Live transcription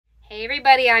Hey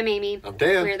everybody, I'm Amy. I'm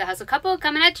Dan. We're the Hustle Couple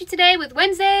coming at you today with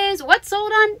Wednesday's What's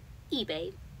Sold on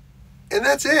eBay. And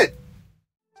that's it.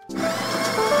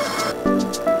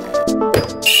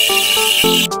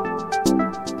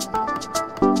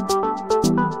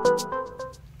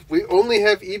 We only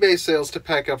have eBay sales to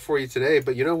pack up for you today,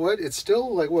 but you know what? It's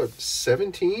still like, what,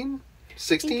 17?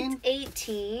 16?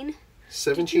 18.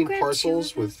 17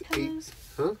 parcels with pillows?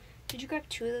 8. Huh? Did you grab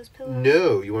 2 of those pillows?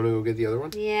 No. You want to go get the other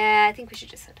one? Yeah, I think we should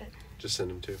just send it. Just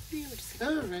send them to. Yeah, we'll just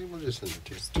All right, we'll just send them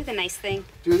to. do the nice thing.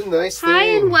 Do the nice thing. Hi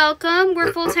and welcome.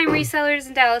 We're full-time resellers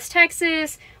in Dallas,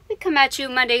 Texas. We come at you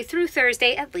Monday through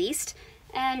Thursday at least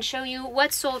and show you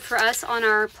what's sold for us on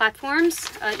our platforms,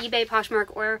 eBay,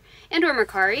 Poshmark, or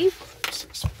Mercari.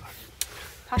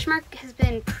 Poshmark has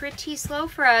been pretty slow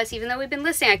for us, even though we've been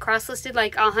listing. I cross-listed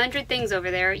like 100 things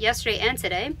over there yesterday and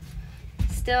today.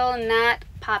 Still not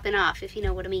popping off, if you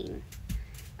know what I mean.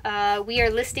 We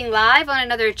are listing live on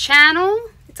another channel.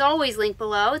 It's always linked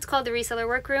below. It's called the Reseller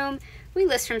Workroom. We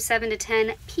list from 7 to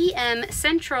 10 p.m.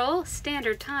 Central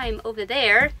Standard Time over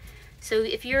there. So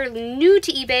if you're new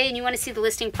to eBay and you want to see the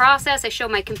listing process, I show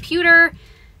my computer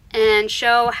and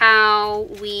show how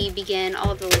we begin all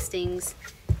of the listings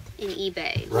in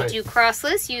eBay. Right. We do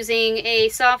cross-list using a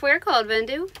software called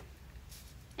Vendu.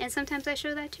 And sometimes I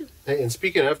show that too. Hey, and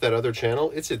speaking of that other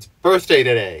channel, it's its birthday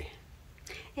today.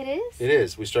 It is? It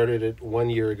is. We started it 1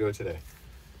 year ago today.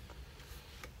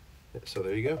 So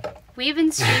there you go. We've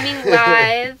been streaming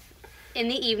live in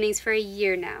the evenings for a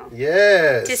year now.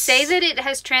 Yes. To say that it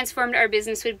has transformed our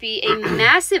business would be a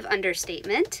massive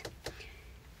understatement,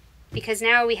 because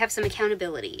now we have some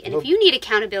accountability. And if you need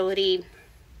accountability,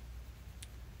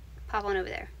 pop on over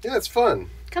there. Yeah, it's fun.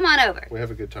 Come on over. We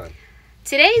have a good time.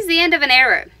 Today's the end of an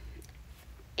era.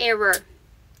 Error.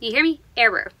 You hear me?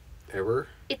 Error. Ever?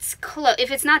 It's close.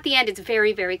 If it's not the end, it's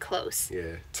very, very close.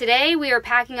 Yeah. Today we are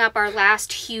packing up our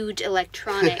last huge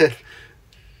electronic.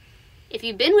 If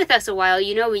you've been with us a while,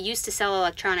 you know we used to sell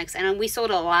electronics, and we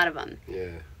sold a lot of them.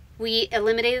 Yeah. We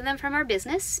eliminated them from our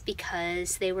business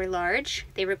because they were large,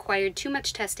 they required too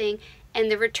much testing, and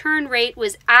the return rate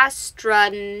was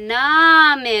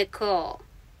astronomical.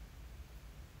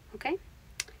 Okay?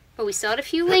 But we still had a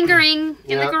few lingering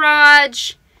in the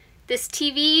garage. This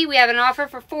TV, we have an offer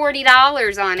for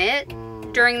 $40 on it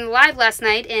during the live last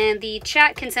night, and the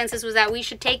chat consensus was that we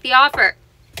should take the offer.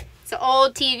 It's an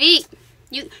old TV.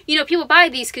 You know, people buy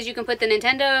these because you can put the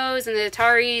Nintendos and the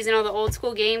Ataris and all the old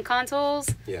school game consoles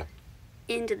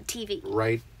into the TV.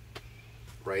 Right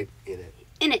in it.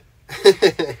 In it.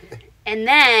 And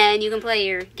then you can play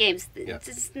your games. Yeah.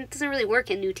 It doesn't really work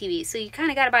in new TVs, so you kind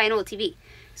of got to buy an old TV.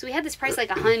 So we had this price like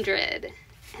 $100,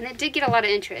 and it did get a lot of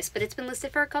interest, but it's been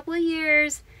listed for a couple of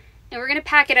years, and we're going to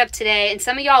pack it up today. And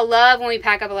some of y'all love when we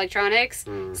pack up electronics.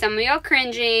 Some of y'all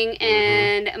cringing,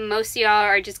 and most of y'all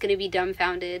are just going to be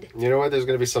dumbfounded. You know what? There's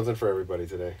going to be something for everybody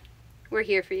today. We're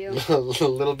here for you. A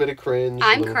little bit of cringe.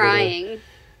 I'm crying.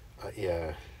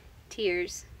 Yeah.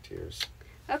 Tears.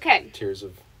 Okay. Tears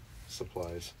of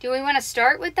supplies. Do we want to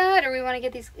start with that, or we want to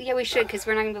get these? Yeah, we should, because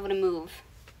we're not going to be able to move.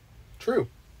 True.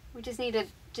 We just need to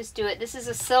just do it. This is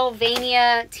a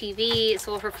Sylvania TV. It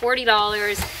sold for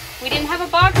 $40. We didn't have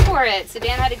a box for it, so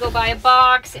Dan had to go buy a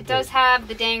box. It does have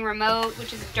the dang remote,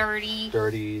 which is dirty.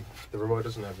 The remote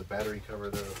doesn't have the battery cover,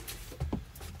 though.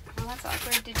 Oh, that's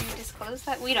awkward. Did you disclose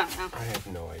that? We don't know. I have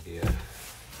no idea.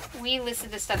 We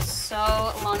listed this stuff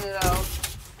so long ago.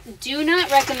 Do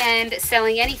not recommend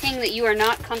selling anything that you are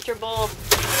not comfortable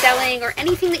selling, or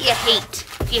anything that you hate.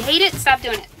 If you hate it, stop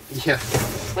doing it. Yeah.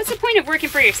 What's the point of working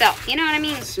for yourself? You know what I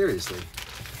mean? Seriously.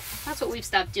 That's what we've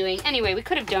stopped doing. Anyway, we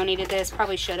could have donated this.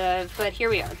 Probably should have. But here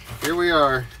we are. Here we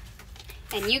are.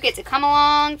 And you get to come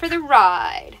along for the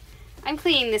ride. I'm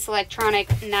cleaning this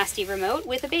electronic nasty remote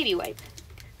with a baby wipe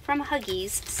from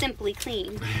Huggies Simply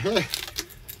Clean.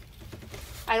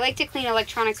 I like to clean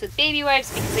electronics with baby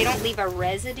wipes because they don't leave a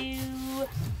residue.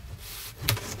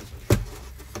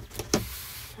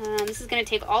 This is going to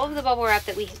take all of the bubble wrap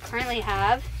that we currently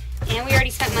have. And we already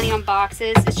spent money on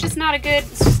boxes. It's just not a good...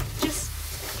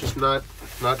 Just not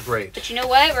great. But you know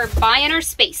what? We're buying our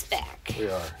space back. We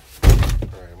are.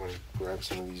 Alright, I'm going to grab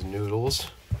some of these noodles.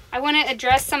 I want to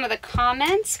address some of the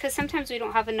comments, because sometimes we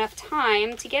don't have enough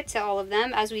time to get to all of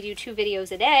them, as we do 2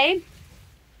 videos a day.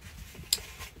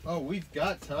 Oh, we've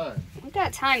got time. We've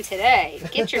got time today.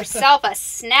 Get yourself a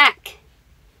snack.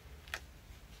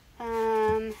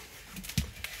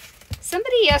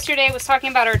 Somebody yesterday was talking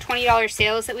about our $20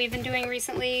 sales that we've been doing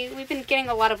recently. We've been getting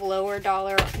a lot of lower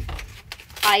dollar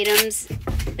items.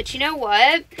 But you know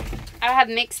what? I have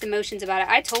mixed emotions about it.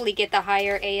 I totally get the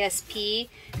higher ASP,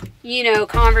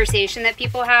 conversation that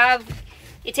people have.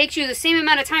 it takes you the same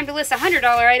amount of time to list a $100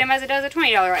 item as it does a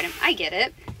 $20 item. I get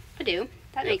it. I do.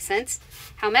 That makes sense.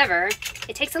 However,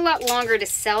 it takes a lot longer to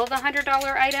sell the $100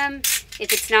 item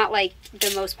if it's not like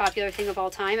the most popular thing of all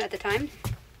time at the time.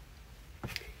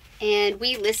 And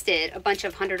we listed a bunch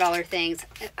of $100 things,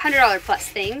 $100 plus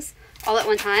things all at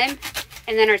one time,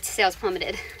 and then our sales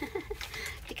plummeted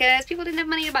because people didn't have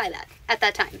money to buy that at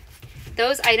that time.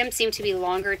 Those items seem to be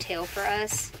longer tail for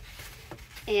us.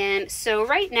 And so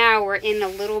right now we're in a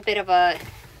little bit of a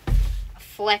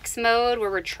flex mode where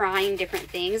we're trying different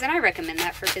things, and I recommend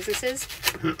that for businesses.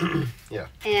 Yeah.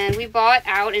 And we bought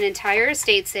out an entire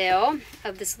estate sale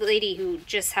of this lady who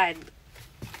just had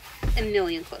a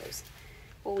million clothes.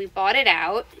 Well, we bought it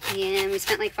out, and we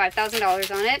spent like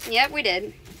 $5,000 on it. Yep, we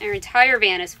did. Our entire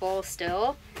van is full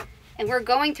still, and we're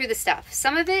going through the stuff.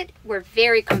 Some of it we're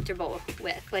very comfortable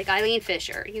with, like Eileen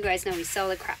Fisher. You guys know we sell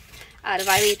the crap out of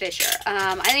Eileen Fisher.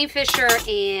 Eileen Fisher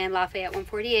and Lafayette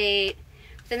 148.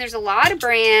 Then there's a lot of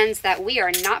brands that we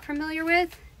are not familiar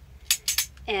with,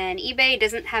 and eBay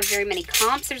doesn't have very many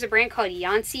comps. There's a brand called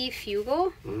Yancey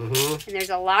Fugel, and there's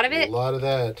a lot of it. A lot of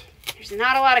that. There's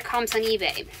not a lot of comps on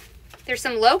eBay. There's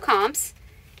some low comps,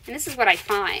 and this is what I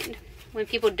find. When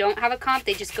people don't have a comp,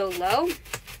 they just go low.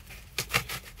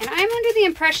 And I'm under the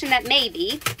impression that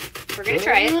maybe, we're going to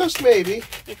try it. Just maybe.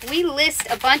 If we list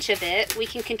a bunch of it, we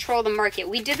can control the market.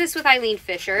 We did this with Eileen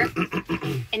Fisher,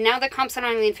 and now the comps on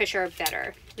Eileen Fisher are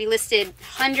better. We listed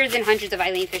hundreds and hundreds of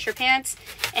Eileen Fisher pants,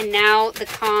 and now the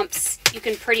comps, you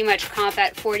can pretty much comp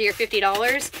at $40 or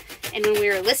 $50. And when we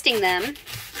were listing them,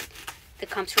 the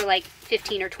comps were like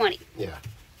 15 or 20. Yeah.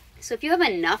 So if you have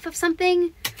enough of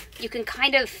something, you can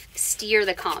kind of steer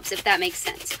the comps, if that makes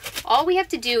sense. All we have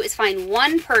to do is find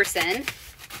one person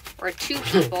or two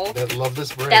people that love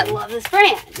this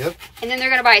brand. Yep. And then they're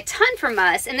going to buy a ton from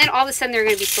us, and then all of a sudden they're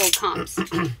going to be sold comps.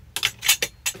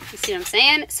 You see what I'm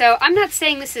saying? So I'm not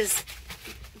saying this is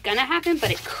going to happen,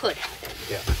 but it could happen.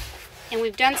 Yeah. And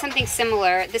we've done something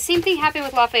similar. The same thing happened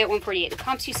with Lafayette 148. The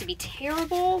comps used to be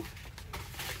terrible.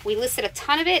 We listed a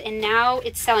ton of it, and now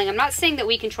it's selling. I'm not saying that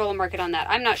we control the market on that.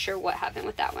 I'm not sure what happened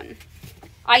with that one.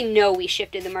 I know we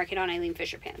shifted the market on Eileen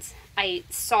Fisher pants. I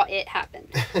saw it happen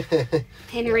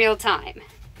in real time.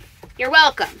 You're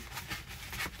welcome.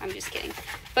 I'm just kidding.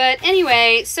 But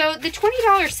anyway, so the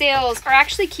 $20 sales are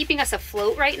actually keeping us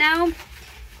afloat right now.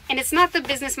 And it's not the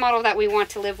business model that we want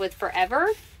to live with forever.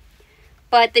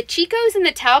 But the Chicos and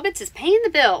the Talbots is paying the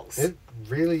bills. It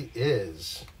really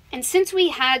is. And since we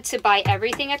had to buy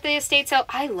everything at the estate sale,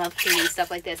 I love doing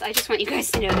stuff like this. I just want you guys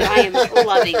to know that I am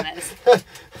loving this.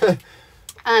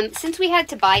 Since we had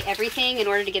to buy everything in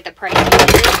order to get the price we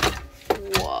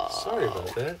did, whoa. Sorry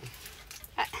about that.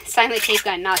 Silent tape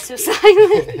got not so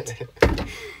silent.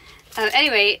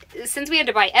 Anyway, since we had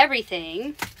to buy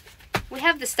everything, we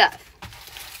have the stuff.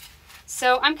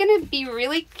 So I'm going to be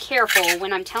really careful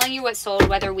when I'm telling you what sold,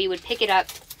 whether we would pick it up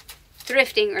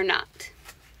thrifting or not.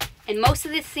 And most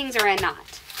of these things are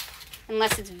not,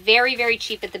 unless it's very, very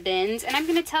cheap at the bins. And I'm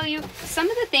going to tell you some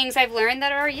of the things I've learned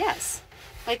that are yes.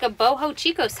 Like a boho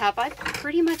Chico's top, I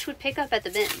pretty much would pick up at the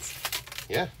bins.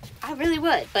 Yeah. I really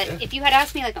would. But if you had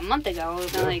asked me like a month ago, I would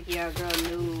have been like, yeah, girl,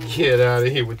 no. Get out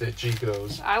of here with the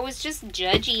Chicos. I was just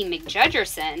judgy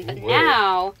McJudgerson. But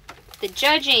now the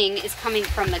judging is coming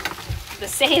from the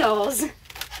sales.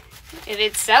 If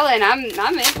it's selling, I'm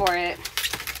in for it.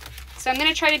 So I'm going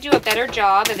to try to do a better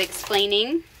job of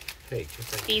explaining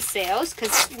these sales,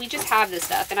 because we just have this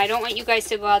stuff, and I don't want you guys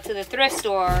to go out to the thrift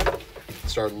store.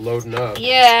 Start loading up.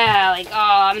 Yeah, like, oh,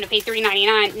 I'm going to pay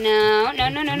 $3.99.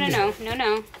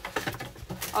 No.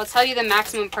 I'll tell you the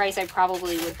maximum price I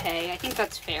probably would pay. I think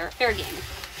that's fair. Fair game.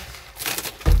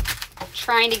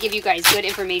 Trying to give you guys good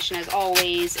information as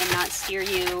always and not steer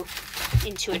you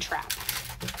into a trap.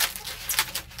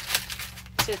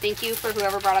 So thank you for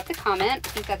whoever brought up the comment. I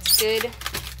think that's good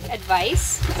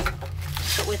advice.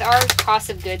 But with our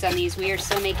cost of goods on these, we are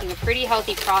still making a pretty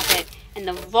healthy profit. And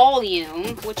the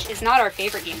volume, which is not our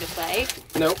favorite game to play.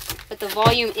 Nope. But the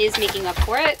volume is making up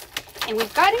for it. And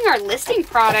we've gotten our listing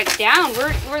product down.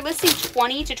 We're listing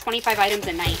 20 to 25 items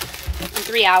a night in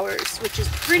 3 hours, which is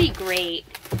pretty great.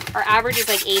 Our average is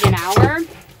like 8 an hour.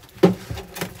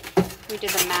 We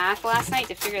did the math last night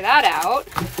to figure that out.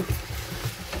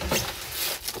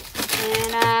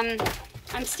 And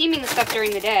I'm steaming the stuff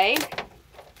during the day,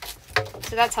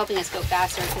 so that's helping us go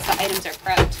faster because the items are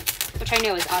prepped, which I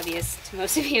know is obvious to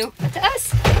most of you, but to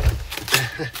us,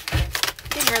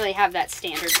 didn't really have that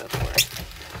standard before.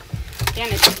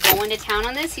 Dan is going to town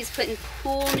on this. He's putting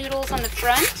pool noodles on the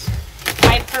front.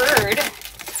 I've heard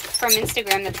from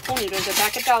Instagram that the pool noodles are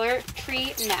back at Dollar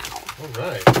Tree now. All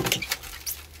right.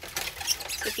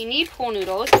 So if you need pool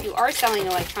noodles, if you are selling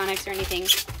electronics or anything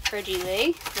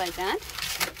fragile like that,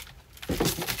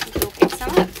 go pick some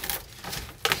up.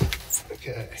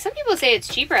 Okay. Some people say it's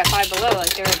cheaper at Five Below,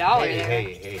 like they're $1 there.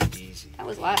 Hey, easy. That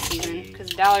was last season,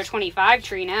 because $1.25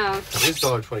 tree now. It is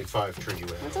 $1.25 tree.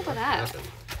 What's up with that?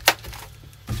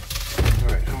 All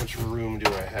right, how much room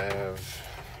do I have?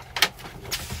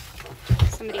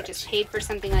 Somebody just paid for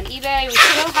something on eBay. We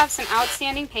still have some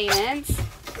outstanding payments.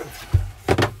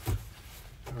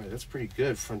 All right, that's pretty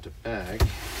good front to back.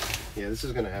 Yeah, this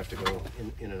is going to have to go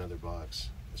in another box.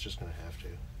 It's just going to have to.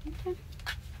 Okay.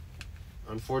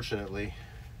 Unfortunately.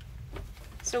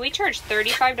 So we charged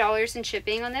 $35 in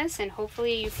shipping on this, and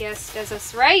hopefully UPS does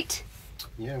us right.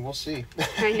 Yeah, we'll see.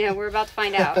 I know, we're about to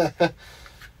find out.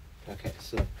 Okay,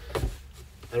 so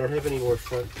I don't have any more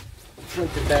front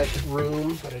to back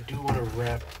room, but I do want to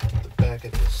wrap the back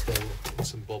of this thing with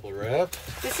some bubble wrap.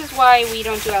 This is why we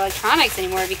don't do electronics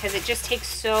anymore, because it just takes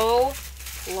so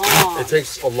long. It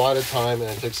takes a lot of time, and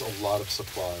it takes a lot of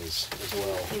supplies as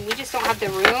well. And we just don't have the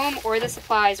room or the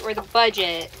supplies or the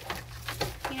budget.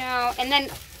 You know, and then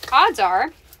odds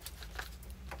are,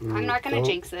 I'm not going to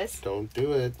jinx this. Don't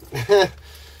do it.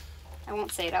 I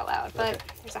won't say it out loud, but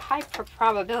there's a high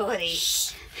probability.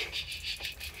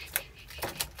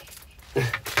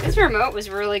 This remote was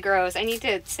really gross. I need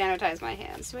to sanitize my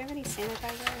hands. Do we have any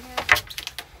sanitizer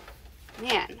in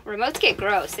here? Man, remotes get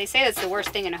gross. They say that's the worst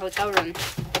thing in a hotel room.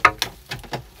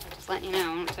 Just letting you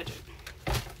know, don't touch it.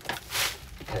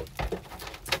 Okay.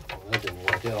 Well, that didn't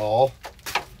work at all.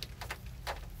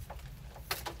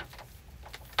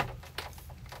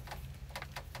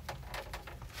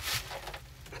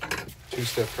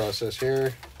 Two-step process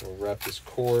here. We'll wrap this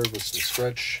cord with some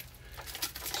stretch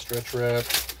wrap.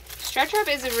 Stretch wrap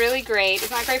is really great.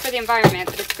 It's not great for the environment,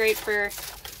 but it's great for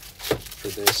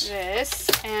this.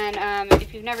 And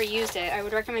if you've never used it, I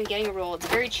would recommend getting a roll. It's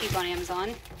very cheap on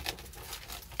Amazon.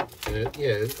 And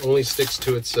it only sticks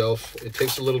to itself. It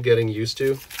takes a little getting used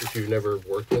to if you've never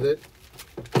worked with it.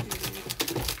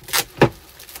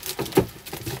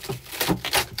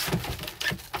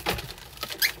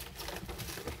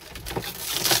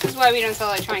 Why we don't sell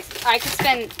electronics. I could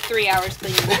spend 3 hours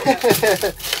cleaning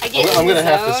it. I'm gonna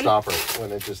have to stop her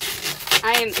when it just.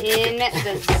 I am in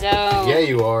the zone. Yeah,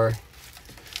 you are.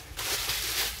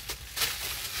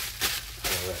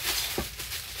 All right.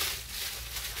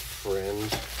 Friend.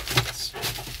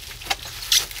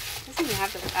 Doesn't even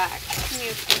have the back.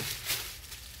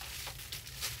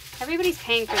 Everybody's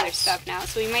paying for their stuff now,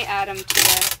 so we might add them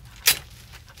to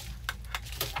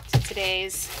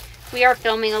today's. We are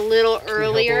filming a little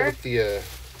earlier. Can you help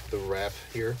with the wrap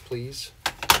here, please?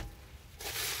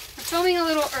 We're filming a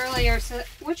little earlier, so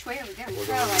which way are we going?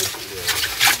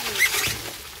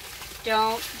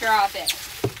 Don't drop it.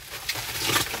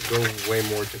 Go way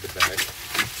more to the back,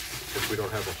 because we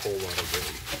don't have a whole lot of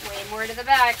room. Way more to the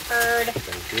back, bird.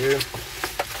 Thank you.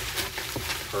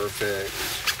 Perfect.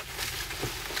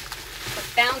 The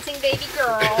bouncing baby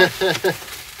girl.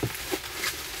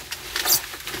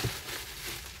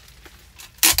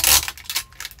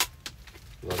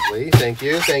 Lovely. Thank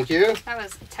you. That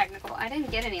was technical. I didn't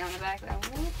get any on the back though.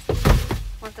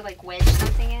 We'll have to like wedge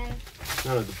something in.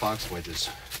 No, the box wedges.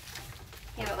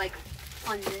 Yeah, but like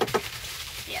on the.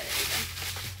 Yeah, there we go.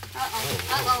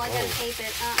 I gotta tape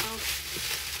it. I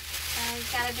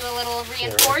gotta do a little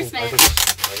reinforcement. I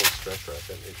can stretch wrap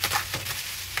it.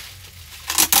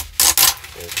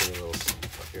 There's a little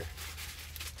up here.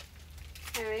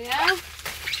 There we go.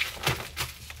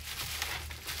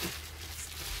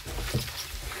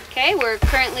 Okay, we're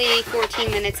currently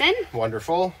 14 minutes in.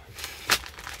 Wonderful.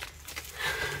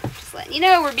 Just letting you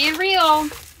know, we're being real.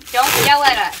 Don't yell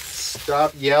at us.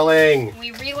 Stop yelling.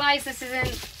 We realize this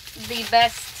isn't the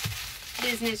best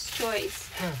business choice.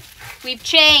 We've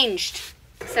changed.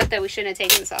 Except that we shouldn't have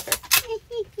taken this offer.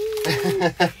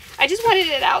 I just wanted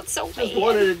it out so bad. Just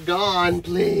wanted it gone,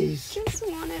 please. Just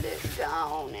wanted it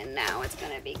gone, and now it's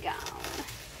going to be gone.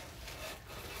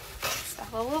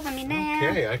 Stop all over me now.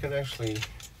 Okay, I can actually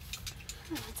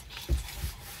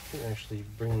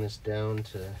bring this down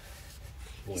to.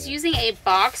 He's using a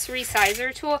box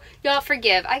resizer tool. Y'all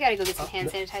forgive. I gotta go get some hand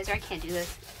sanitizer. I can't do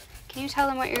this. Can you tell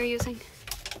them what you're using?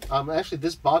 Actually,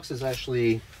 this box is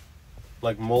actually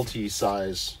like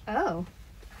multi-size. Oh.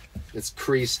 It's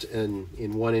creased in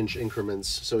 1 inch increments,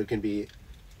 so it can be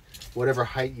whatever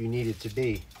height you need it to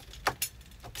be.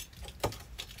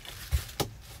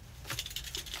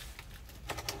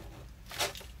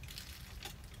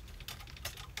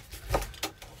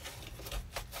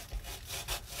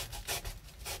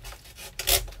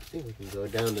 I think we can go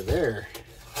down to there.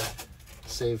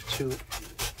 Save two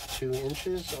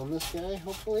inches on this guy,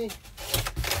 hopefully.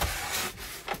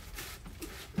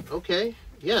 Okay.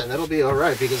 Yeah, that'll be all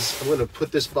right because I'm going to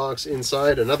put this box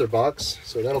inside another box,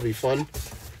 so that'll be fun.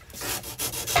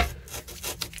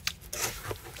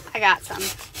 I got some.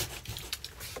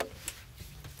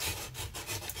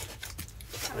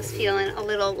 I was feeling a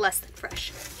little less than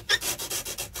fresh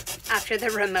after the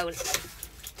remote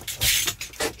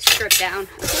stripped down.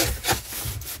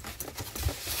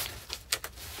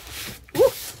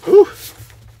 Woo! Ooh.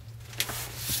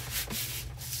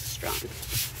 Strong.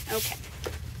 Okay.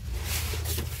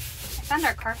 I found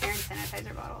our car fairing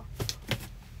sanitizer bottle.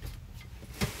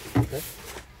 Okay.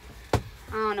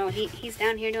 Oh no, he's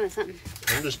down here doing something.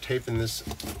 I'm just taping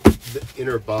the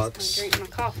inner box. I'm drinking my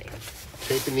coffee.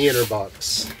 Taping the inner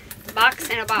box. Box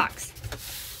in a box.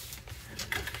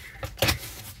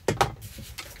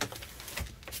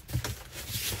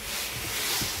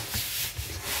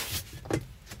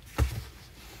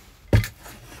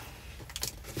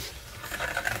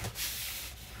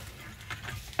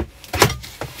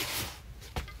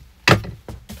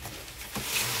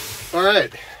 All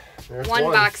right. There's One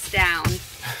box down.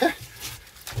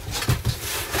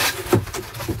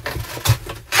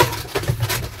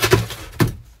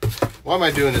 Why am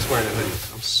I doing this wearing a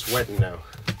hoodie? I'm sweating now.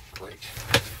 Great.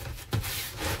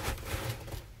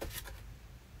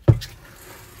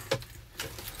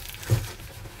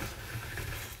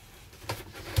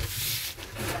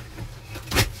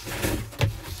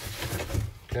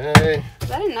 Okay. Is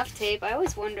that enough tape? I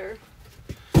always wonder.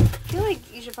 I feel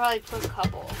like you should probably put a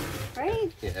couple,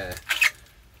 right? Yeah. In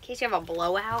case you have a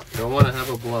blowout. Don't want to have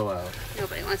a blowout.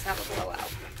 Nobody wants to have a blowout.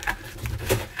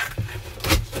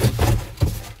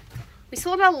 We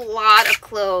sold a lot of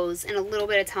clothes in a little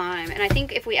bit of time, and I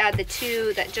think if we add the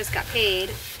 2 that just got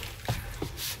paid,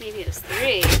 maybe it was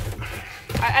 3.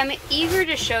 I'm eager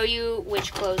to show you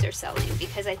which clothes are selling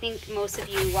because I think most of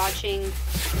you watching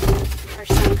are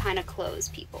some kind of clothes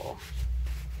people.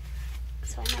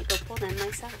 So I might go pull them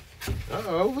myself.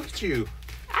 Uh-oh, look at you.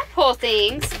 I pull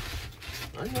things.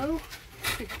 I know.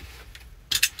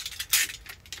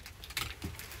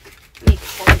 Let me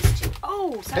pull these 2.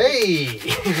 Oh, sorry. Hey!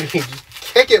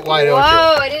 Just kick it, why don't you?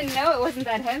 Whoa, I didn't know it wasn't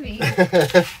that heavy.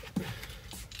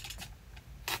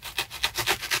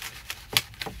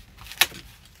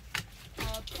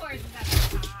 Oh, of course it's at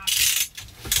the top.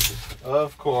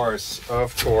 Of course,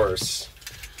 of course.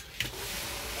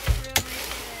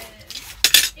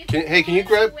 It really is. Hey, can you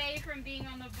grab... away from being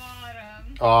on the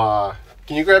bottom.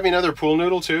 Can you grab me another pool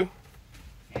noodle, too?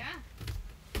 Yeah.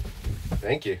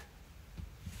 Thank you.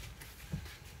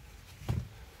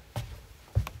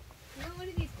 You want one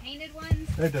of these painted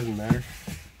ones? That doesn't matter.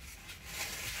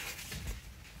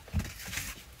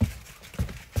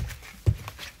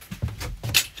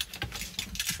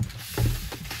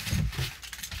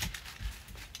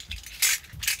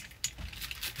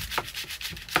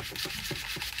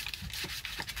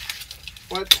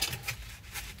 What?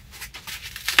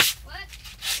 What?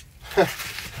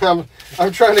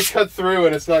 I'm trying to cut through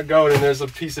and it's not going and there's a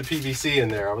piece of PVC in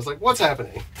there. I was like, what's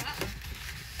happening?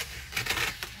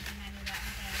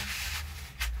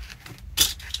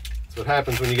 That's what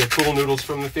happens when you get pool noodles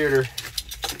from the theater.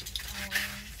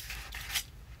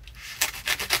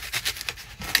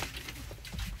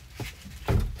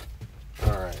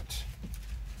 All right.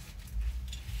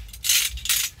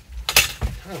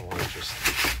 I don't want to just...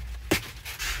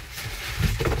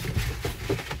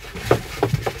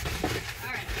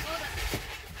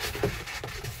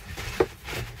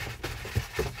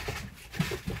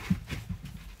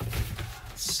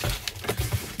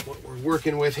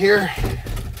 working with here.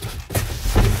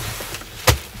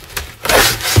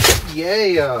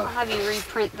 Yay! I'll have you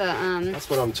reprint the That's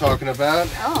what I'm talking about.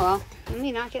 Oh, well, let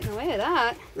me not get in the way of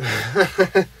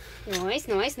that. Noise,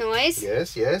 noise, noise.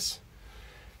 Yes, yes.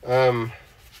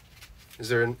 Is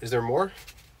there more?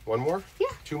 One more? Yeah.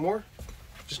 2 more?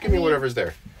 Just give me whatever's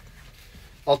there.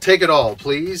 I'll take it all,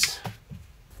 please.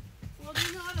 Well,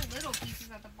 there's a lot of little pieces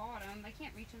at the bottom. I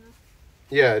can't reach enough.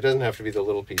 Yeah, it doesn't have to be the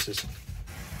little pieces.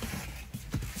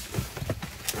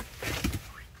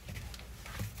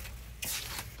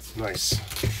 Nice.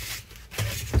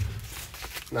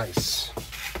 Nice.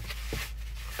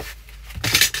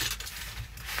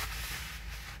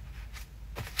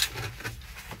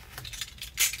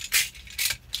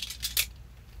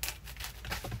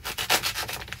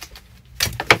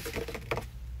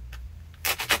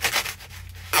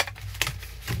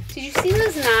 Did you see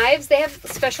those knives? They have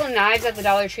special knives at the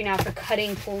Dollar Tree now for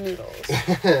cutting pool noodles.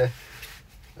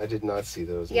 I did not see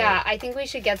those. Yeah, no. I think we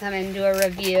should get them and do a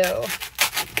review.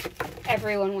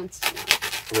 Everyone wants to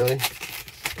know. Really?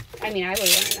 I mean, I would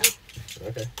want to know.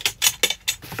 Okay.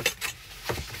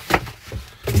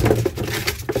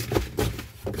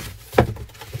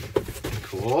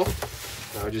 Cool.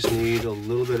 Now I just need a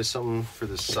little bit of something for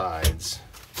the sides.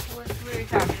 What are we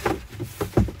talking?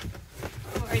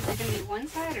 Or is it going to be one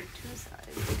side or two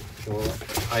sides? Well,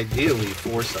 ideally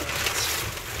 4 sides.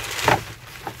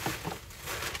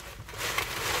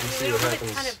 Let's see what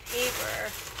happens. A ton of paper.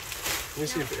 Let me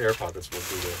see if air pockets will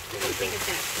do that. I don't think it's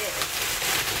going to fit.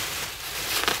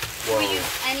 Whoa. Can we use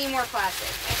any more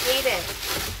plastic? I hate it.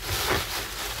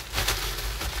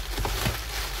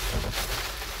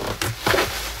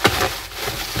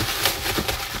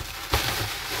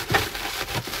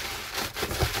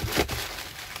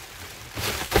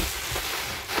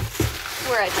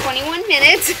 We're at 21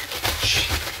 minutes.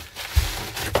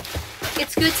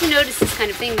 It's good to notice this kind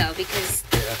of thing though, because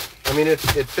yeah, I mean it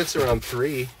fits around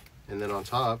 3, and then on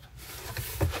top.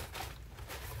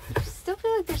 I still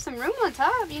feel like there's some room on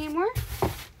top. You need more?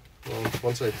 Well,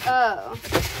 once I. Oh.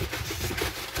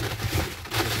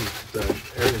 The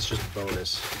air is just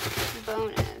bonus.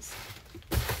 Bonus.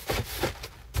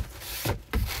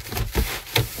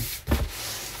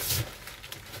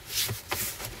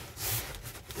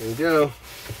 There you go.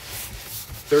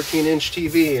 13-inch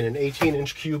TV in an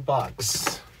 18-inch cube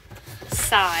box.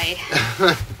 Sigh.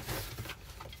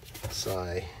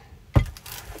 Sigh.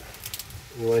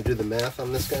 You want to do the math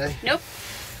on this guy? Nope.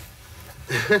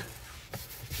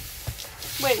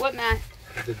 Wait, what math?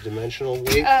 The dimensional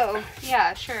weight? Oh,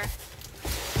 yeah, sure.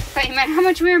 But you meant how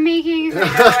much we were making? No,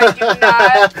 I do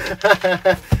not.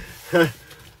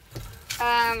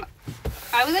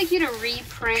 I would like you to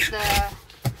reprint the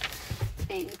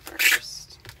thing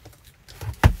first.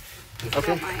 If you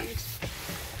don't mind.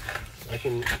 I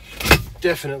can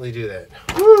definitely do that.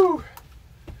 Woo!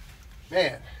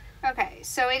 Man. Okay,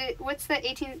 so what's the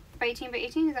 18 by 18 by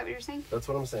 18? Is that what you're saying? That's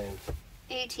what I'm saying.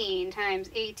 18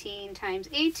 times 18 times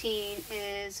 18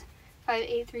 is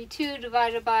 5832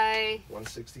 divided by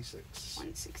 166.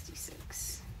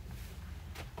 166.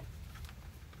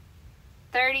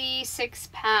 36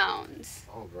 pounds.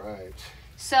 All right.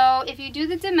 So if you do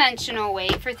the dimensional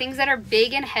weight for things that are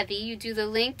big and heavy, you do the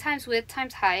length times width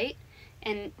times height,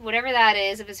 and whatever that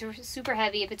is, if it's super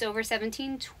heavy, if it's over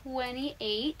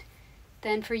 1728,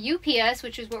 then for UPS,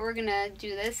 which is what we're gonna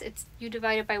do this, you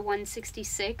divide it by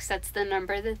 166. That's the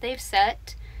number that they've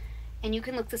set, and you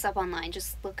can look this up online.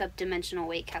 Just look up dimensional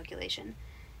weight calculation.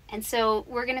 And so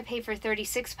we're gonna pay for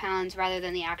 36 pounds rather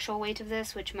than the actual weight of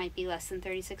this, which might be less than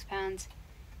 36 pounds.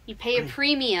 You pay a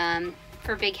premium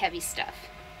for big heavy stuff.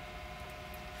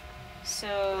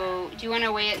 So do you want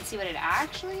to weigh it and see what it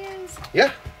actually is?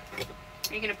 Yeah.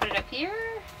 Are you gonna put it up here?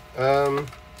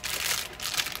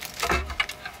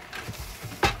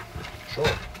 Sure.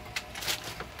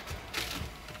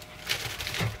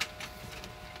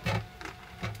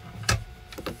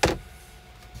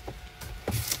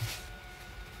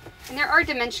 And there are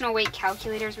dimensional weight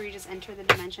calculators where you just enter the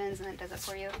dimensions and it does it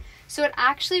for you. So it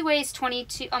actually weighs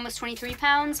almost 23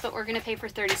 pounds, but we're going to pay for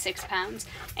 36 pounds.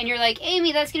 And you're like,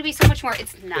 Amy, that's going to be so much more.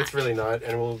 It's not. It's really not,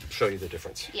 and we'll show you the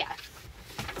difference. Yeah.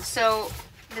 So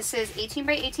this is 18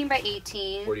 by 18 by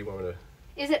 18. What do you want me to...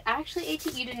 Is it actually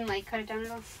 18? You didn't cut it down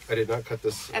at all? I did not cut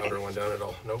this outer one down at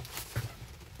all. Nope.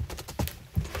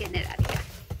 Getting it out of here.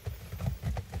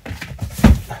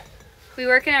 We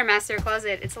work in our master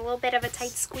closet. It's a little bit of a tight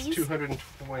squeeze. It's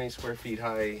 220 square feet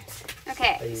high.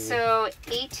 Okay, so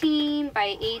 18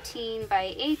 by 18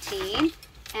 by 18,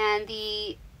 and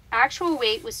the actual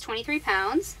weight was 23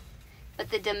 pounds, but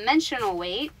the dimensional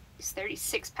weight is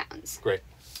 36 pounds. Great.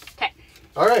 Okay.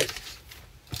 All right.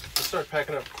 Let's start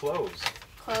packing up clothes.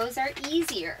 Clothes are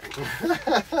easier.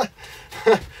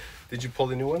 Did you pull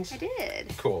the new ones? I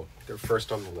did. Cool. They're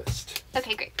first on the list.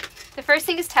 Okay, great. The first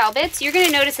thing is Talbots. You're going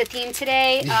to notice a theme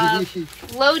today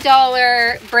of low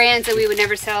dollar brands that we would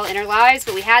never sell in our lives,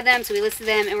 but we had them, so we listed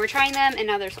them, and we're trying them, and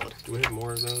now they're sold. Do we have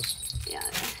more of those? Yeah.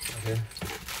 Okay.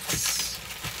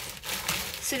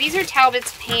 So these are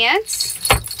Talbot's pants.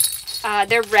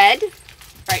 They're red,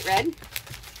 bright red.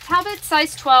 Talbot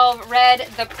size 12, red,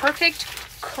 the perfect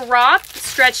crop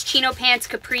stretch chino pants,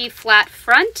 capri, flat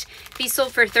front. These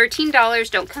sold for $13.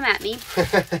 Don't come at me.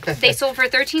 They sold for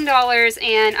 $13,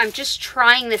 and I'm just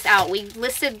trying this out. We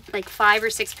listed like 5 or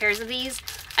 6 pairs of these.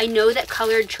 I know that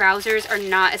colored trousers are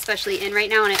not especially in right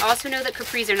now, and I also know that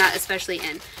capris are not especially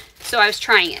in. So I was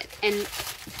trying it, and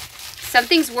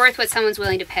something's worth what someone's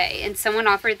willing to pay, and someone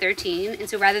offered $13, and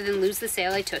so rather than lose the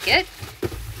sale, I took it.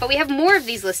 But we have more of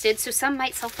these listed, so some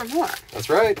might sell for more.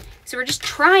 That's right. So we're just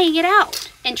trying it out.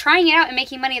 And trying it out and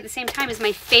making money at the same time is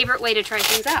my favorite way to try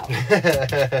things out.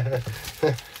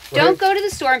 Don't go to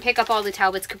the store and pick up all the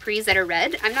Talbot's capris that are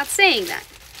red. I'm not saying that.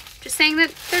 Just saying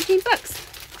that $13.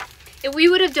 If we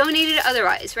would have donated it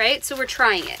otherwise, right? So we're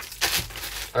trying it.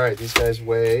 All right, these guys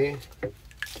weigh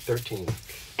 13.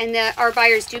 And our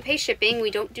buyers do pay shipping.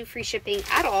 We don't do free shipping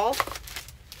at all.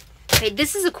 Okay,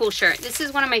 this is a cool shirt. This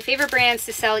is one of my favorite brands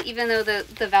to sell, even though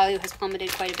the value has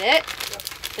plummeted quite a bit. Yeah.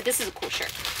 But this is a cool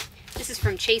shirt. This is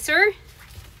from Chaser.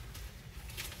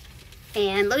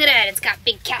 And look at that, it's got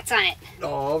big cats on it.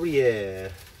 Oh, yeah.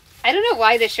 I don't know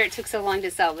why this shirt took so long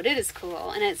to sell, but it is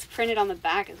cool. And it's printed on the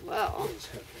back as well.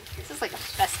 This is like a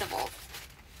festival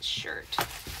shirt.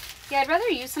 Yeah, I'd rather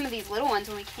use some of these little ones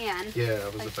when we can. Yeah, I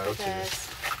was like about to.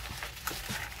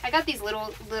 I got these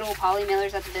little poly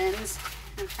mailers at the bins.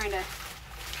 I'm trying to...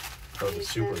 Oh, the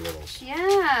super littles.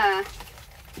 Yeah.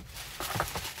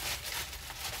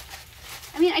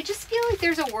 I mean, I just feel like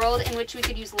there's a world in which we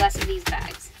could use less of these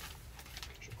bags.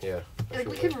 Yeah. Like,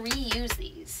 we could reuse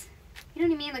these. You know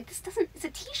what I mean? Like, this doesn't... It's a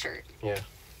t-shirt. Yeah.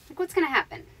 Like, what's going to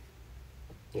happen?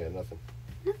 Yeah, nothing.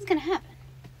 Nothing's going to happen.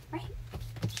 Right?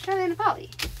 Just throw it in a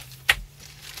poly.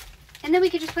 And then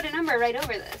we could just put a number right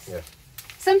over this. Yeah.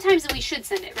 Sometimes we should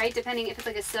send it, right? Depending if it's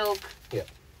like a silk. Yeah.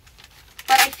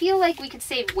 But I feel like we could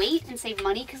save weight and save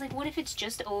money, because like, what if it's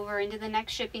just over into the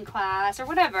next shipping class or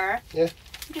whatever? Yeah.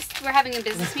 We're having a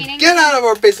business meeting. Get out of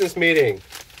our business meeting,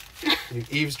 you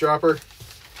eavesdropper.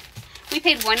 We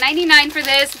paid $1.99 for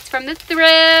this. It's from the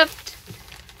thrift,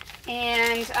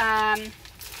 and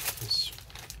Let's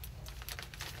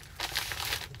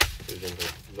put it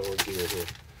into lower gear here.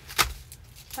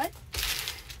 what?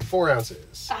 4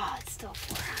 ounces. Oh, it's still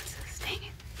 4 ounces. Dang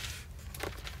it.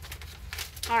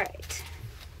 All right.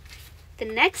 The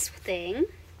next thing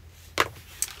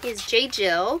is J.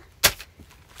 Jill.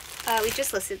 We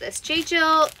just listed this. J.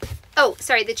 Jill. Oh,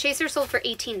 sorry. The Chaser sold for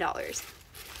 $18.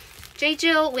 J.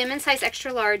 Jill women's size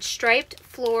extra large striped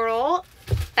floral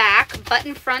back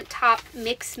button front top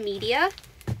mixed media.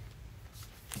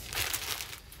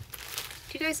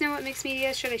 Do you guys know what mixed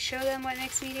media is? Should I show them what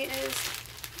mixed media is?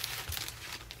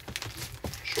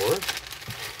 Sure.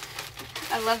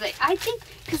 I love that. I think,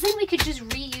 because then we could just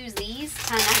reuse these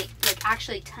tonight. Like,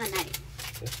 actually tonight.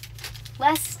 Yeah.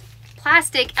 Less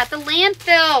plastic at the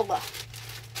landfill.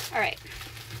 All right.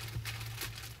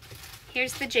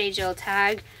 Here's the J. Jill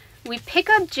tag. We pick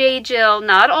up J. Jill,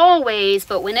 not always,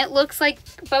 but when it looks like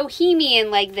bohemian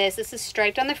like this is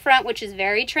striped on the front, which is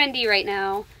very trendy right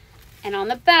now. And on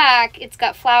the back, it's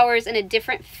got flowers in a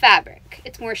different fabric.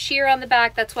 It's more sheer on the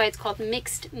back. That's why it's called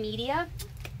mixed media.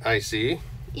 I see.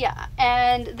 Yeah,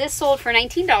 and this sold for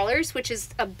 $19, which is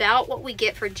about what we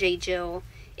get for J. Jill.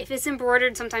 If it's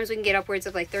embroidered, sometimes we can get upwards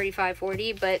of like $35,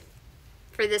 $40, but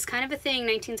for this kind of a thing,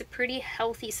 $19 is a pretty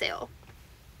healthy sale.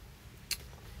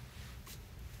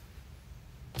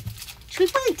 Should we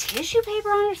put like tissue paper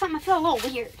on it or something? I feel a little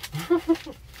weird.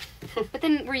 But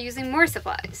then we're using more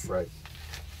supplies. Right.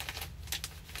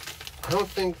 I don't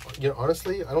think,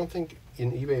 honestly, I don't think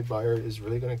an eBay buyer is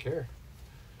really going to care.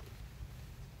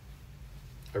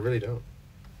 I really don't.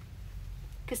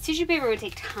 Because tissue paper would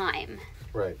take time.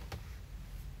 Right.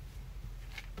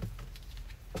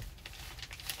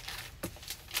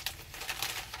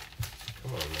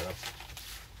 Come on now.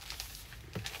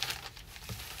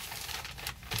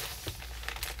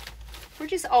 We're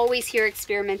just always here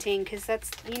experimenting, because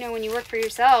that's, when you work for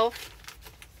yourself,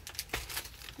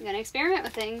 you're going to experiment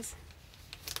with things.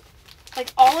 Like,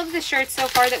 all of the shirts so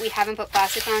far that we haven't put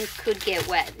plastic on could get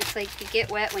wet. It's like you get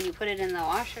wet when you put it in the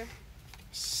washer.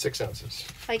 6 ounces.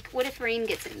 Like, what if rain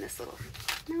gets in this little...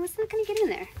 No, it's not going to get in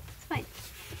there. It's fine.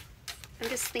 I'm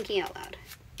just thinking out loud.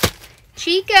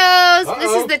 Chico's! Uh-oh.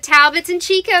 This is the Talbots and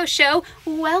Chico show.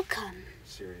 Welcome.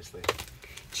 Seriously.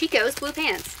 Chico's blue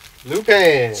pants. Blue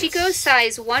pants. Chico's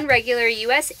size 1 regular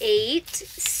US 8.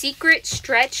 Secret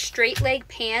stretch straight leg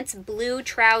pants. Blue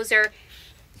trouser.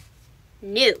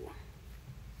 New.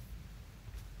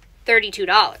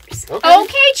 $32.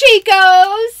 Okay,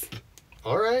 Chico's!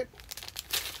 All right.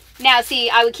 Now, see,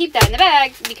 I would keep that in the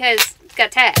bag because it's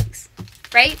got tags,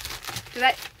 right? Does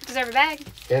that deserve a bag?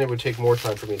 And it would take more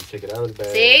time for me to take it out of the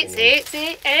bag.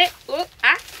 See.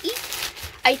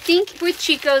 I think with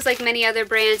Chico's, like many other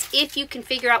brands, if you can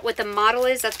figure out what the model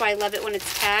is, that's why I love it when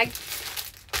it's tagged,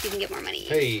 you can get more money.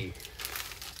 Hey.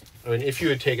 I mean, if you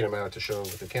had taken them out to show them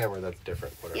with the camera, that's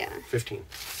different. Whatever. Yeah. 15.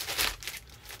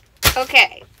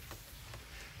 Okay.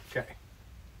 Okay.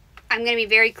 I'm going to be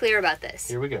very clear about this.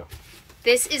 Here we go.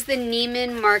 This is the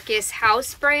Neiman Marcus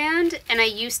house brand, and I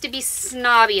used to be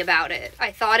snobby about it.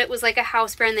 I thought it was like a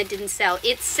house brand that didn't sell.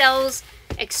 It sells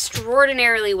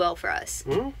extraordinarily well for us.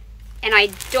 Mm-hmm. And I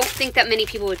don't think that many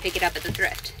people would pick it up at the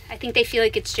thrift. I think they feel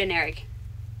like it's generic.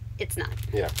 It's not.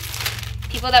 Yeah.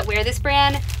 People that wear this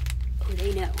brand, oh,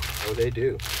 they know. Oh, they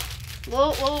do.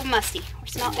 Little musty. Or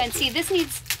smell. And see, this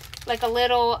needs like a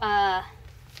little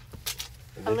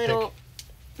a little,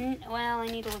 well, I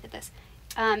need to look at this.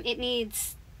 It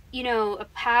needs, you know, a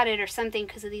padded or something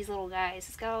because of these little guys.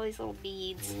 It's got all these little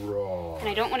beads. Right. And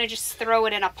I don't want to just throw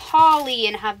it in a poly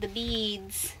and have the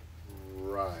beads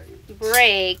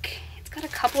break. It's got a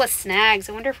couple of snags.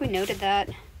 I wonder if we noted that.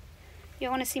 You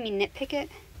want to see me nitpick it?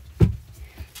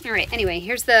 All right, anyway,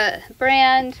 here's the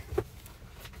brand.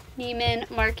 Neiman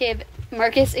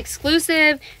Marcus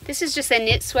exclusive. This is just a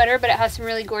knit sweater, but it has some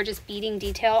really gorgeous beading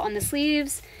detail on the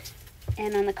sleeves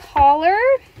and on the collar.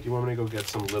 Do you want me to go get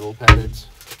some little paddeds?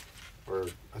 Or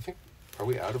I think, are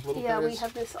we out of little paddeds? Yeah, we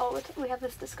have this all the time. We have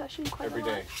this discussion quite every a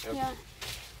lot. day. Yep.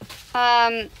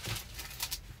 Yeah.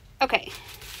 Okay.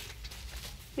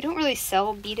 We don't really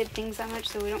sell beaded things that much,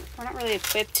 so we're not really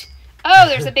equipped. Oh,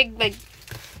 there's a big like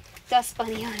dust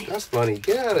bunny on it. Dust bunny,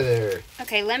 get out of there.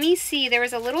 Okay, let me see. There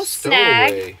was a little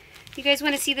snag. Away. You guys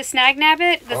want to see the snag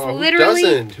nabbit? That's literally. Who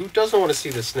doesn't? Who doesn't want to see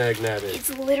the snag nabbit? It's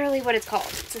literally what it's called.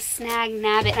 It's a snag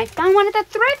nabbit. And I found one at the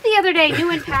thrift the other day,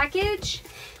 new in package.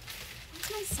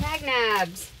 Where's my snag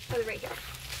nabs? Oh, they're right here.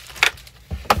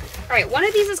 All right, one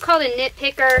of these is called a knit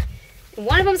picker.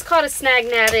 One of them is called a snag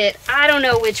nabbit. I don't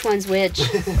know which one's which.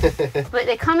 But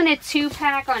they come in a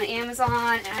 2-pack on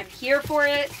Amazon, and I'm here for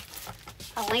it.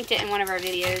 I linked it in one of our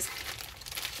videos.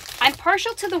 I'm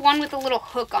partial to the one with the little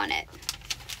hook on it.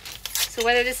 So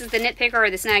whether this is the knit picker or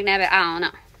the snag nabbit, I don't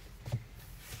know.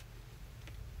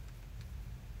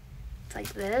 It's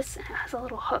like this, and it has a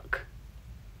little hook.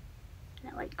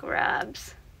 And it like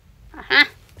grabs. Uh-huh.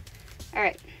 All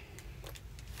right.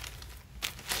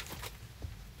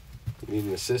 You need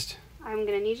an assist? I'm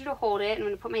gonna need you to hold it. I'm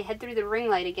gonna put my head through the ring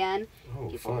light again. Oh,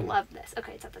 People fun. love this.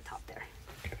 Okay, it's at the top there.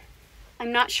 Okay.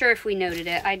 I'm not sure if we noted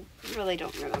it. I really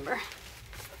don't remember.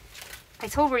 I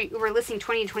told we're listing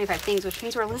 20 to 25 things, which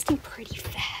means we're listing pretty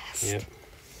fast. Yep.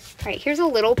 All right, here's a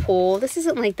little pull. This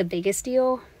isn't like the biggest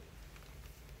deal,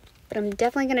 but I'm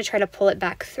definitely going to try to pull it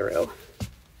back through.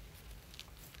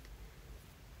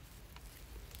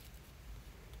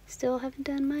 Still haven't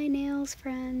done my nails,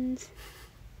 friends.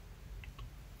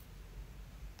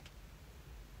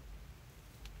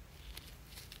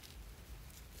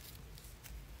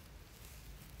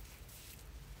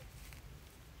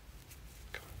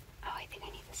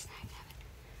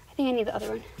 I think I need the other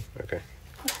one. Okay.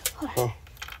 Hold on. Hold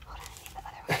on, I need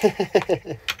the other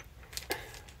one.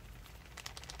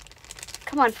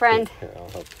 Come on, friend. Yeah, I'll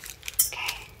help.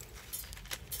 Okay.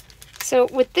 So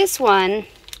with this one,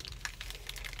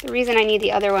 the reason I need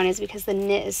the other one is because the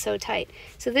knit is so tight.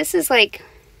 So this is like,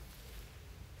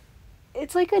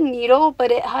 it's like a needle,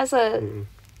 but it has a...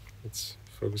 It's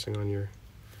focusing on your...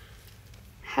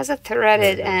 Has a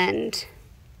threaded end.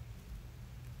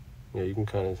 Yeah, you can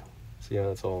kind of see how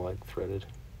it's all like threaded.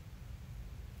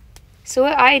 So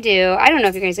what I do, I don't know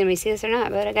if you guys are going to see this or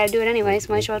not, but I got to do it anyway,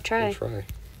 so might as well try. We'll try.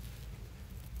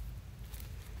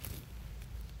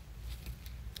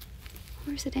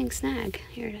 Where's the dang snag?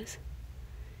 Here it is.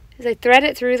 As I thread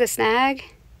it through the snag.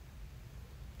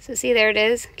 So see, there it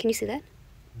is. Can you see that?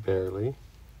 Barely.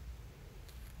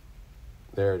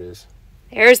 There it is.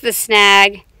 There's the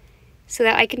snag. So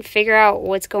that I can figure out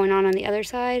what's going on the other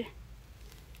side.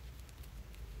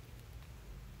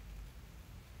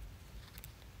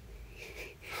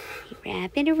 You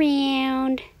wrap it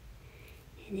around.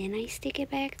 And then I stick it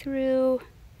back through.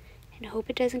 And hope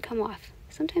it doesn't come off.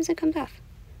 Sometimes it comes off.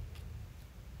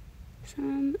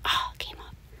 Oh, it came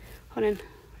off. Hold on.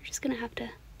 We're just going to have to...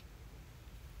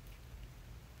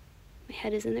 My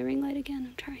head is in the ring light again.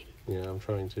 I'm trying. Yeah, I'm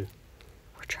trying to.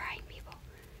 We're trying, people.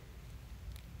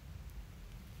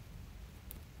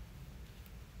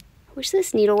 I wish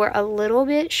this needle were a little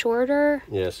bit shorter.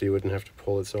 Yeah, so you wouldn't have to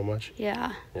pull it so much.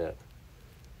 Yeah. Yeah.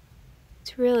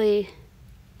 It's really...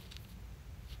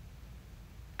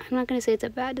 I'm not going to say it's a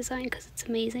bad design because it's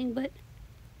amazing, but...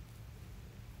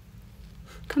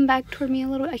 Come back toward me a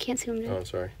little. I can't see what I'm doing. Oh, I'm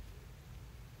sorry.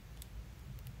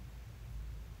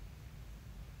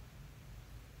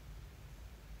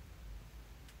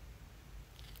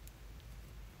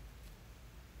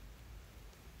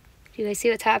 Do you guys see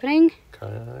what's happening? You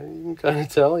can kind of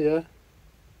tell, yeah.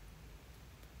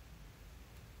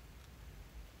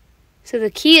 So the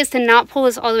key is to not pull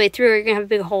this all the way through or you're going to have a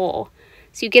big hole.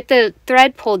 So you get the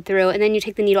thread pulled through and then you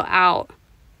take the needle out.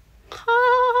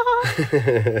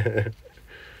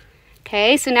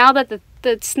 Okay, so now that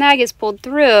the snag is pulled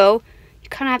through, you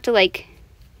kind of have to like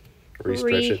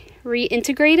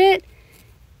reintegrate it.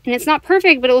 And it's not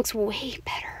perfect, but it looks way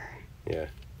better. Yeah.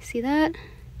 See that?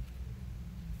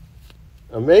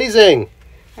 Amazing!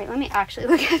 All right, let me actually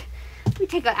let me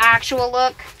take an actual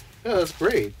look. Yeah, that's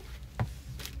great.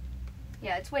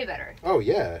 Yeah, it's way better. Oh,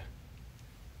 yeah.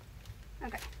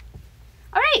 Okay.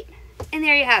 All right, and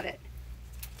there you have it.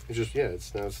 It's just, yeah,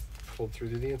 it's pulled through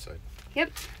to the inside.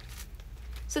 Yep.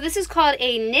 So this is called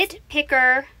a knit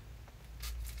picker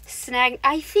snag.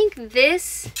 I think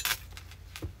this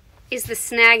is the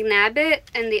snag nabbit,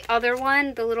 and the other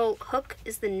one, the little hook,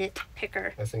 is the knit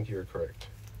picker. I think you're correct.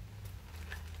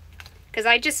 Because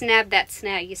I just nabbed that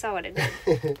snag. You saw what I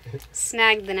did.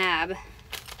 Snagged the nab.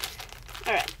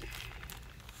 All right.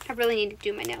 I really need to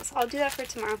do my nails. I'll do that for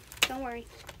tomorrow. Don't worry.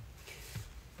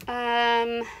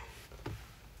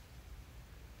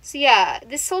 So yeah,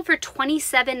 this sold for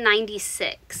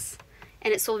 $27.96,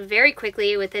 and it sold very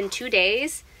quickly within 2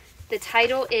 days. The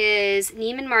title is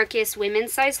Neiman Marcus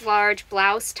Women's Size Large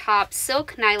Blouse Top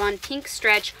Silk Nylon Pink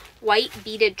Stretch White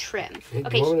Beaded Trim. Hey,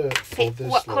 Okay,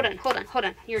 hold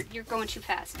on. You're going too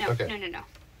fast. No, okay. no.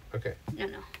 Okay. No.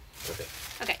 Okay.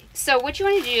 Okay, so what you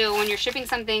want to do when you're shipping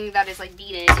something that is like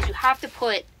beaded is you have to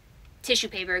put tissue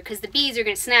paper because the beads are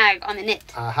going to snag on the knit.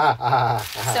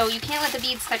 So you can't let the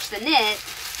beads touch the knit.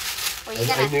 I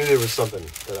knew there was something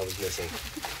that I was missing.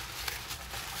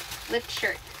 Lift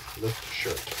shirt. Lift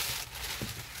shirt.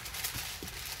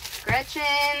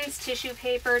 Gretchen's tissue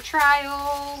paper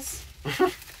trials.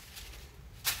 Okay,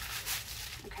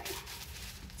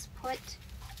 let's put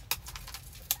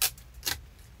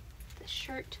the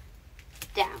shirt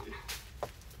down. Put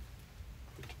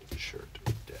the shirt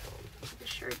down. Put the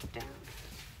shirt down.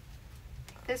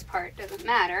 This part doesn't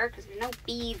matter because there's no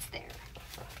beads there.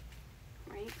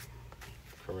 Right?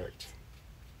 Correct.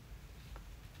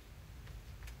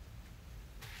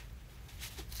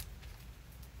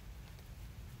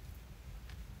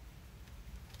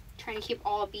 Trying to keep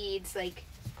all beads like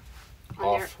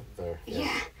on off there.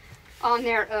 Yeah, on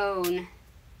their own,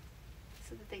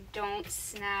 so that they don't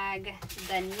snag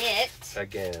the knit.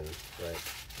 Again, right.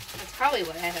 That's probably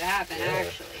what had happened,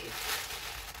 actually.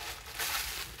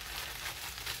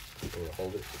 I'm gonna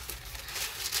hold it.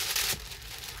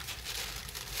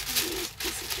 How many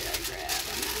pieces did I grab?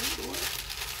 I'm not sure.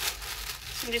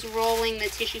 So I'm just rolling the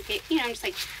tissue paper. I'm just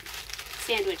like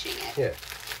sandwiching it. Yeah.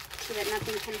 So that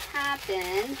nothing can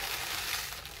happen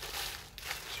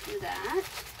to that.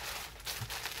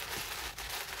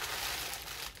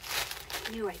 I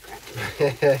knew I grabbed it. I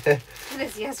did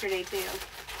this yesterday too.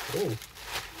 Ooh.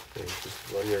 Yeah,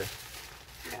 just run your...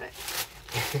 Got it.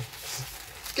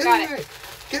 Get Got away! it.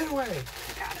 Get away!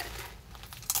 I got it.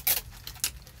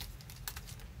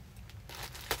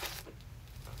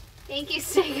 Thank you,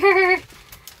 Sticker.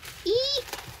 Eat.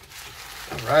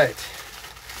 All right.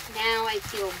 Now I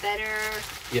feel better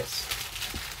Yes.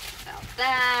 about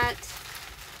that.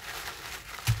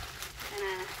 I'm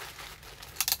gonna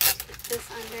put this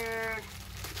under,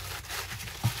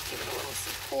 give it a little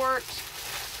support.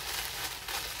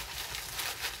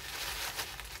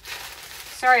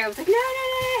 Sorry, I was like, no.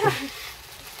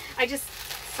 I just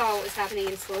saw what was happening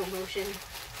in slow motion.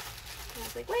 And I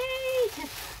was like, wait.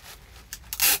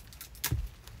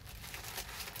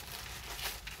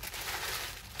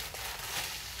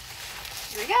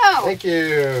 Here we go. Thank you.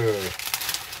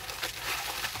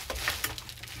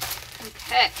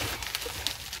 Okay.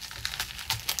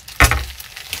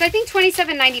 So I think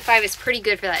 $27.95 is pretty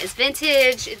good for that. It's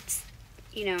vintage. It's,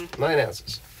 9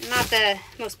 ounces. not the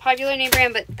most popular name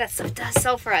brand, but that stuff does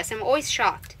sell for us. I'm always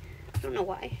shocked. I don't know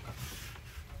why.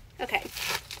 Okay.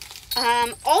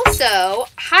 Also,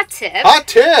 hot tip. Hot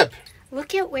tip!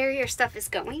 Look at where your stuff is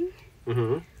going.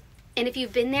 Mm-hmm. And if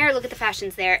you've been there, look at the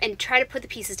fashions there and try to put the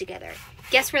pieces together.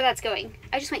 Guess where that's going.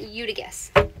 I just want you to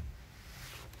guess.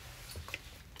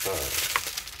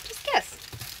 Just guess.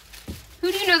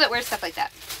 Who do you know that wears stuff like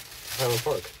that? Highland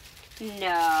Park.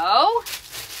 No.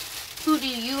 Who do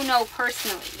you know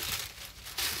personally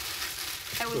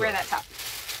that would wear that top?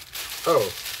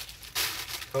 Oh.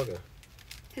 Helga.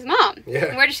 His mom. Yeah.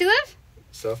 And where does she live?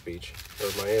 South Beach. Or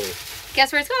Miami.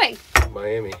 Guess where it's going?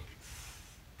 Miami.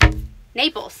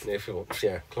 Naples.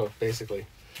 Yeah, basically.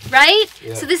 Right?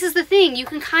 Yeah. So this is the thing. You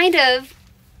can kind of...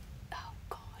 Oh,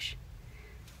 gosh.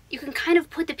 You can kind of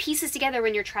put the pieces together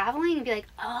when you're traveling and be like,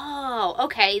 oh,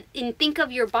 okay. And think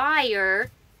of your buyer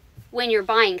when you're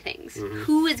buying things. Mm-hmm.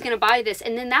 Who is going to buy this?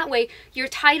 And then that way, your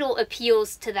title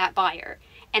appeals to that buyer.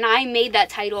 And I made that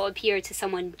title appear to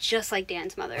someone just like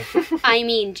Dan's mother. I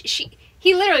mean,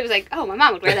 he literally was like, oh, my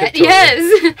mom would wear that. Totally.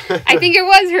 Yes. I think it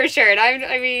was her shirt.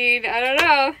 I mean, I don't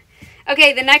know.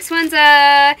 Okay, the next one's hell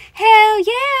yeah.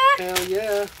 Hell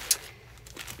yeah.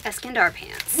 Eskandar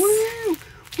pants. Woo!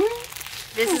 Woo!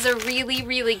 This is a really,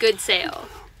 really good sale.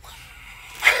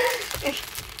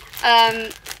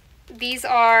 These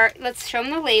are, let's show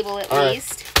them the label at All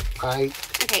least. Right.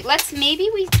 Okay, maybe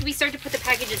we start to put the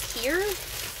packages here.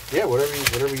 Yeah,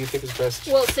 whatever you think is best.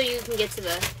 Well, so you can get to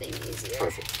the thing easier.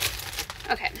 Perfect.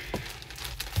 Okay.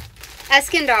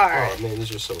 Eskandar. Oh man,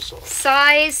 these are so soft.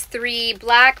 Size 3,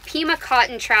 black Pima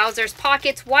cotton trousers,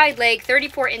 pockets, wide leg,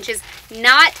 34 inches,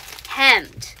 not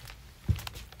hemmed.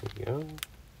 There you go.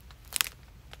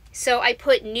 So I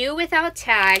put new without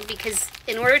tag because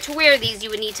in order to wear these, you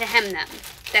would need to hem them.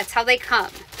 That's how they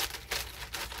come.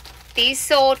 These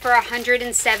sold for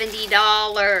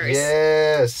 $170.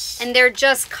 Yes. And they're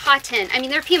just cotton. I mean,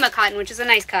 they're Pima cotton, which is a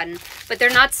nice cotton. But they're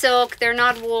not silk, they're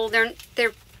not wool, they're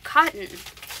cotton.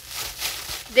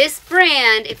 This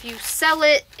brand, if you sell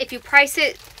it, if you price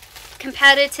it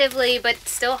competitively but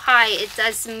still high, it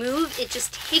does move. It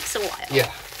just takes a while. Yeah.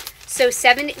 So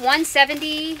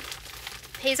 $170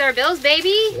 pays our bills,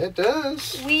 baby. Yeah, it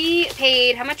does. We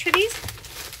paid how much for these?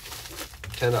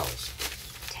 $10.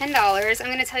 $10. I'm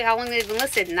going to tell you how long they've been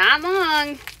listed. Not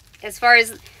long. As far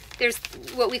as there's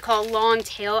what we call long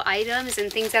tail items, and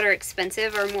things that are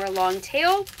expensive are more long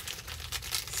tail.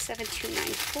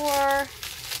 7294.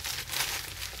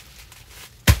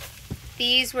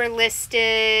 These were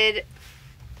listed.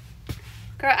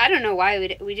 Girl, I don't know why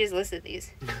we just listed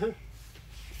these.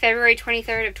 February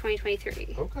 23rd of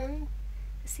 2023. Okay.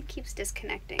 This thing keeps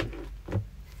disconnecting.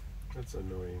 That's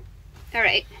annoying. All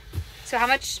right. So how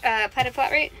much padded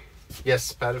flat rate?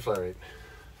 Yes, padded flat rate.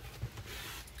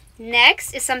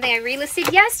 Next is something I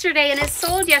relisted yesterday and it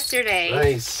sold yesterday.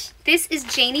 Nice. This is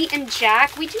Janie and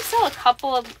Jack. We do sell a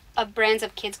couple of brands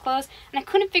of kids' clothes, and I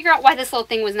couldn't figure out why this little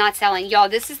thing was not selling. Y'all,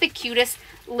 this is the cutest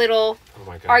little... Oh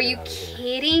my God. Are you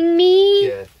kidding me?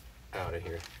 Get out of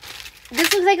here.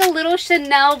 This looks like a little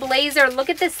Chanel blazer. Look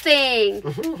at this thing.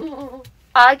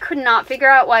 I could not figure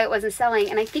out why it wasn't selling,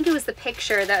 and I think it was the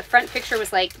picture. The front picture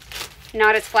was like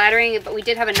not as flattering, but we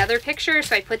did have another picture,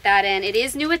 so I put that in. It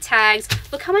is new with tags.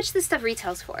 Look how much this stuff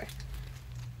retails for.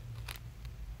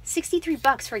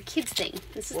 $63 for a kid's thing.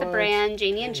 This is the brand,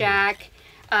 Janie and Jack.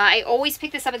 I always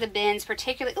pick this up at the bins,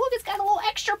 particularly... Look, it's got a little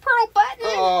extra pearl button.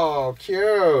 Oh,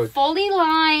 cute. Fully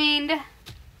lined.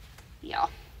 Yeah.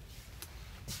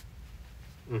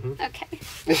 Mm-hmm. Okay.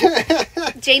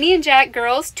 Janie and Jack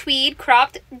girls tweed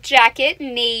cropped jacket,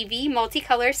 navy,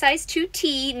 multicolor, size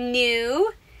 2T,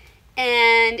 new.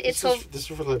 And it's sold... This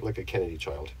is really like a Kennedy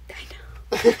child. I know.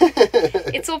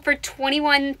 It sold for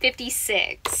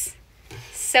 $21.56.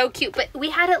 So cute, but we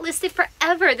had it listed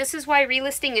forever. This is why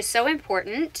relisting is so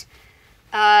important.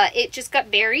 It just got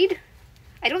buried.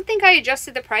 I don't think I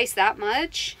adjusted the price that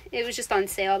much. It was just on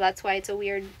sale. That's why it's a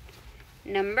weird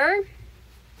number.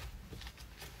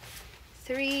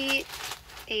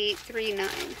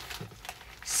 3839.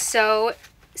 So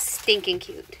stinking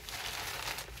cute.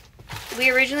 We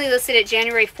originally listed it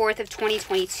January 4th of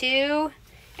 2022,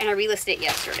 and I relisted it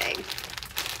yesterday.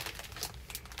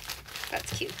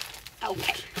 That's cute.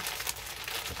 Okay.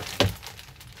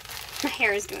 My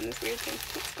hair is doing this weird thing.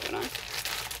 What's going on?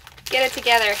 Get it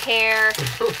together, hair.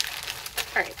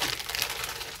 Alright.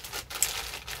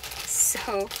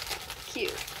 So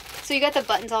cute. So you got the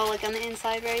buttons all like on the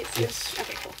inside, right? So, yes.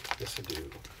 Okay, cool. Yes, I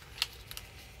do.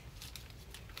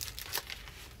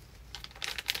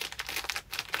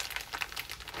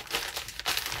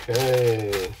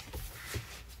 Okay.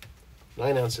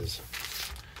 9 ounces.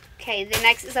 Okay, the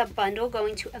next is a bundle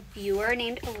going to a viewer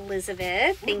named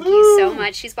Elizabeth. Thank you so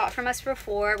much. She's bought from us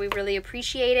before. We really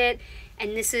appreciate it.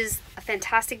 And this is a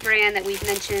fantastic brand that we've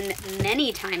mentioned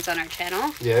many times on our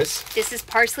channel. Yes. This is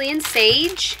Parsley and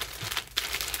Sage.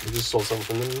 We just sold something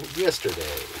from them yesterday.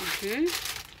 Mm-hmm.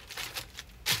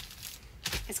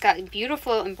 It's got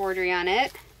beautiful embroidery on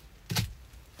it.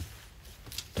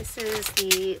 This is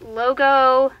the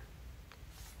logo.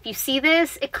 If you see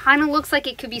this, it kind of looks like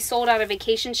it could be sold at a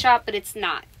vacation shop, but it's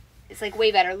not. It's like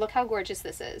way better. Look how gorgeous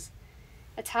this is.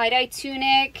 A tie-dye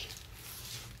tunic.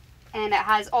 And it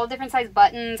has all different size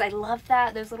buttons. I love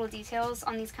that. Those little details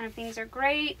on these kind of things are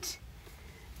great.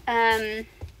 That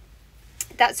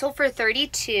sold for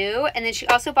 $32. And then she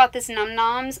also bought this Num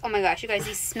Noms. Oh my gosh, you guys,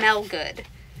 these smell good.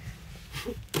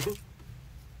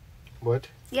 What?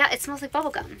 Yeah, it smells like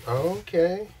bubblegum.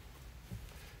 Okay.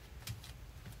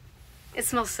 It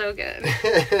smells so good.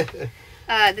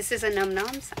 This is a Num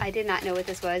Noms. I did not know what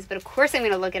this was, but of course I'm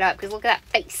going to look it up because look at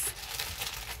that face.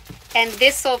 And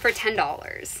this sold for $10.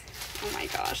 Oh my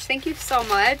gosh. Thank you so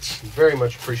much. Very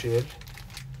much appreciated.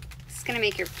 This is going to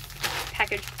make your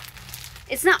package...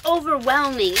 It's not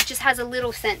overwhelming. It just has a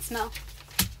little scent smell.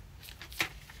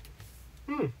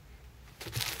 There's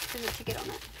a ticket on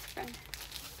that, friend.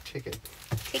 Ticket.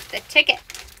 Take the ticket.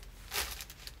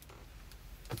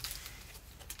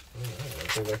 All right, I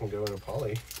think that can go in a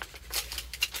poly.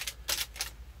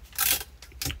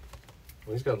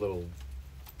 Well, he's got little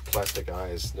plastic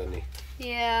eyes, doesn't he?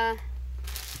 Yeah.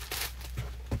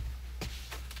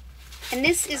 And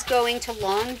this is going to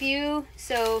Longview,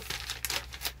 so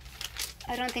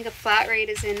I don't think a flat rate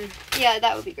is in. Yeah,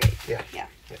 that would be great. Yeah. Yeah.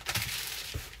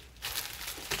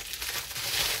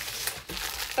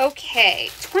 Okay,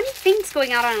 20 things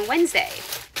going out on a Wednesday.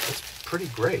 That's pretty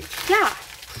great. Yeah.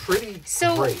 Pretty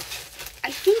great.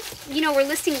 I think, we're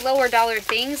listing lower dollar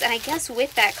things, and I guess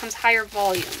with that comes higher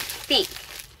volume. I think.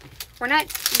 We're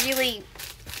not really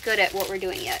good at what we're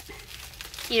doing yet.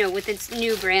 With its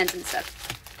new brands and stuff.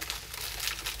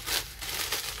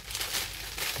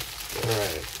 All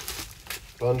right.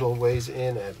 Bundle weighs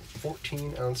in at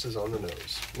 14 ounces on the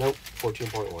nose. Nope,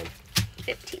 14.1.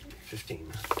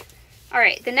 15. All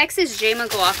right, the next is J.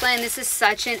 McLaughlin. This is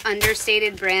such an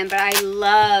understated brand, but I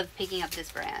love picking up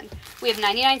this brand. We have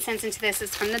 99 cents into this.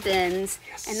 It's from the bins.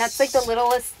 Yes. And that's like the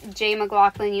littlest J.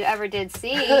 McLaughlin you ever did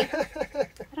see. I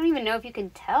don't even know if you can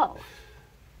tell.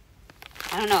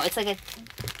 I don't know. It's like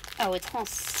oh, it's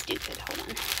almost stupid. Hold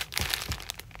on.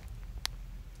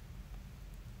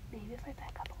 Maybe if I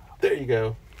back up a little bit. There you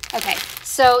go. Okay,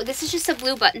 so this is just a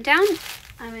blue button down.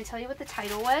 I'm going to tell you what the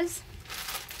title was.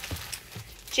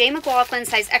 J. McLaughlin,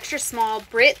 size extra small,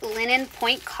 Brit linen,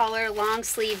 point collar, long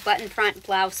sleeve, button front,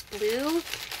 blouse blue.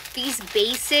 These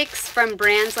basics from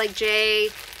brands like J.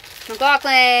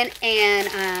 McLaughlin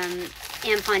and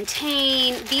Anne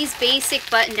Fontaine, these basic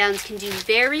button downs can do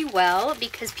very well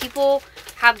because people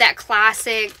have that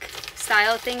classic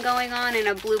style thing going on, and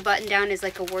a blue button down is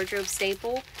like a wardrobe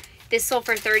staple. This sold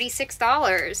for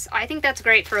 $36. I think that's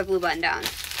great for a blue button down.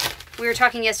 We were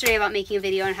talking yesterday about making a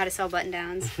video on how to sell button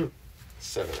downs.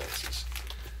 7 ounces.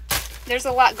 There's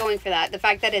a lot going for that. The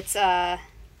fact that it's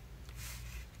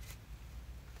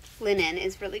linen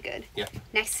is really good. Yeah.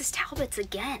 Next is Talbot's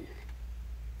again.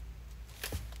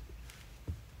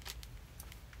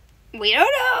 We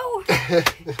don't know.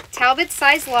 Talbot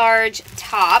size large,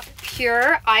 top,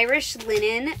 pure Irish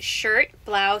linen shirt,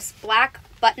 blouse, black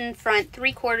button front,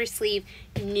 3/4 sleeve,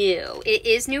 new. It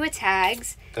is new with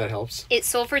tags. That helps. It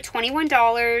sold for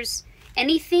 $21.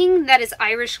 Anything that is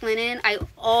Irish linen, I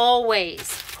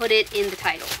always put it in the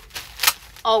title.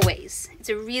 Always. It's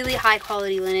a really high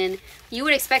quality linen. You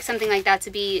would expect something like that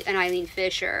to be an Eileen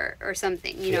Fisher or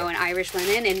something, an Irish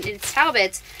linen, and it's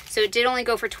Talbot's, so it did only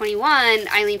go for $21.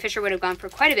 Eileen Fisher would have gone for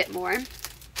quite a bit more.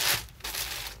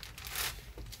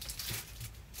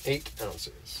 8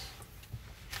 ounces.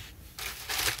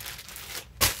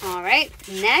 All right,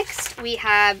 next we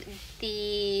have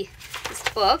this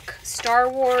book, Star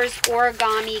Wars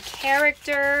Origami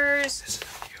Characters.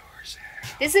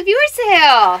 This is a viewer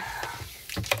sale.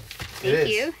 Thank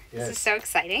you. Yes. This is so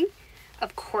exciting.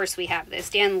 Of course we have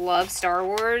this. Dan loves Star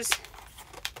Wars.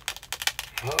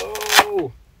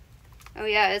 Oh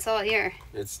yeah, it's all here.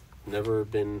 It's never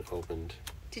been opened.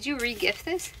 Did you re-gift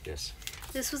this? Yes.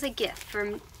 This was a gift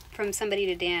from somebody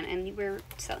to Dan, and we're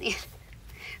selling it.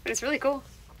 But it's really cool.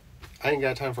 I ain't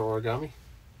got time for origami.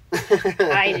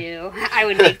 I do. I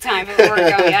would make time for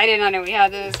origami. I did not know we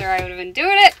had this, or I would have been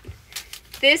doing it.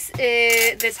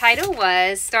 The title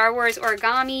was Star Wars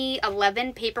Origami,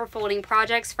 11 paper folding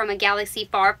projects from a galaxy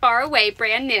far, far away,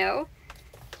 brand new.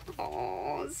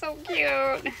 Oh, so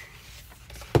cute.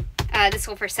 This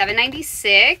sold for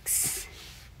 $7.96.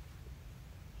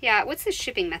 Yeah, what's the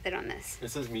shipping method on this? It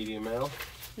says medium mail.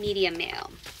 Medium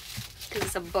mail. Because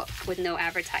it's a book with no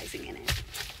advertising in it.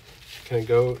 Can I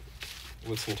go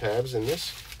with some tabs in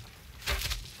this?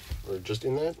 Or just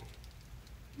in that?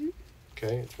 Mm-hmm.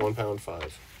 Okay, it's 1 pound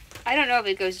 5. I don't know if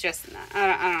it goes just in that. I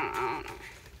don't know.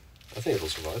 I think it'll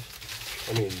survive.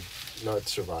 I mean, not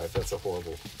survive. That's a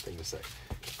horrible thing to say.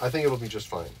 I think it'll be just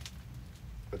fine.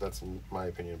 But that's my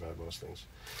opinion about most things.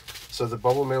 So the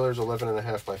bubble mailer is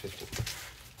 11.5 by 15.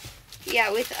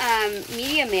 Yeah, with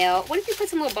medium mail, what if you put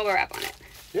some little bubble wrap on it?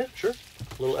 Yeah, sure.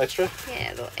 A little extra?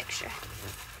 Yeah, a little extra.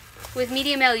 With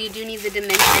medium mail, you do need the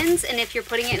dimensions, and if you're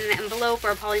putting it in an envelope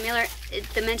or a poly mailer,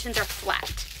 dimensions are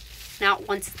flat, not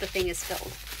once the thing is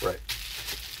filled. Right.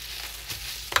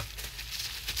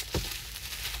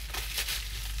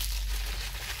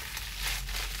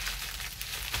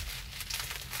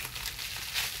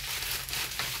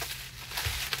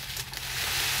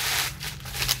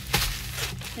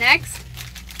 Next,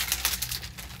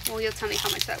 well, you'll tell me how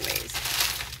much that weighs.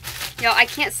 Y'all, I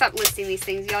can't stop listing these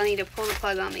things. Y'all need to pull the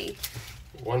plug on me.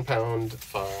 1 pound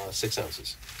 6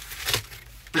 ounces.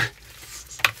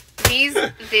 These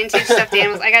vintage stuffed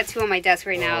animals, I got 2 on my desk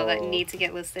right now that need to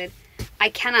get listed.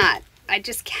 I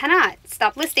just cannot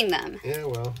stop listing them. Yeah,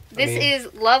 well. This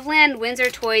is Loveland Windsor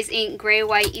Toys Inc. Gray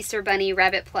White Easter Bunny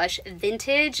Rabbit Plush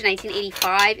Vintage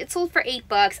 1985. It sold for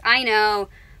 $8. I know,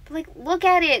 Like, look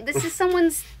at it. This is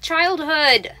someone's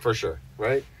childhood. For sure,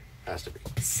 right? Has to be.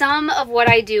 Some of what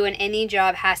I do in any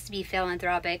job has to be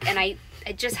philanthropic, and I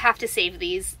just have to save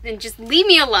these and just leave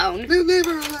me alone. Leave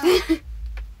her alone.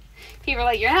 People are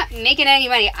like, you're not making any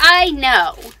money. I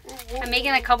know. I'm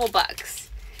making a couple bucks,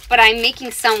 but I'm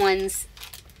making someone's,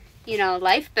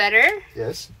 life better.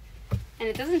 Yes. And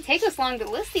it doesn't take us long to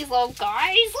list these little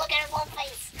guys. Look at his little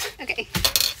face. Okay.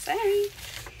 Sorry.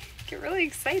 Get really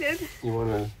excited.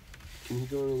 Can you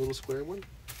go in a little square one?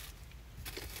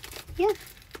 Yeah.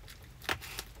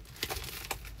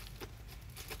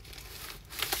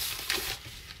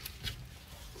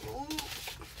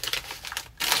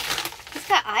 He's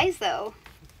got eyes, though.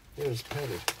 Yeah, it's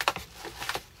padded.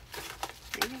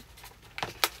 Maybe.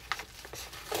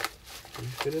 Can you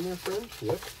fit in there, friend?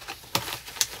 Yep.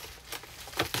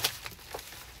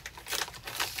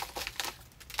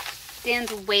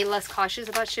 Dan's way less cautious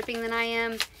about shipping than I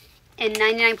am, and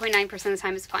 99.9% of the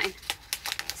time it's fine.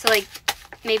 So, like,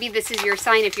 maybe this is your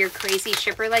sign if you're a crazy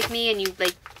shipper like me and you,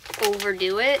 like,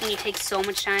 overdo it and you take so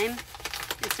much time.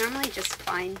 It's normally just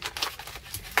fine.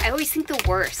 I always think the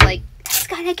worst, like, it's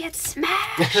gonna get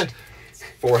smashed.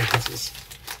 4 ounces.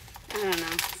 I don't know.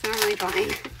 It's normally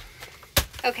fine.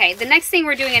 Okay, the next thing,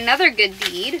 we're doing another good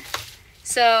deed.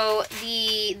 So,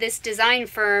 this design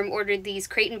firm ordered these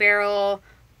Crate & Barrel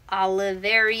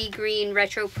Oliveri green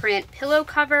retro print pillow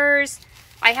covers.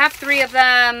 I have 3 of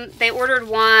them. They ordered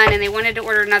one and they wanted to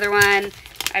order another one.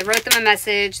 I wrote them a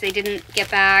message. They didn't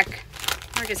get back.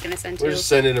 We're just going to send 2. We're just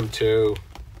sending them 2.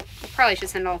 We probably should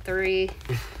send all 3.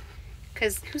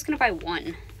 Because who's going to buy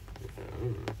 1?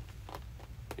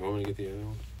 You want me to get the other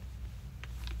one?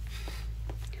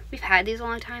 We've had these a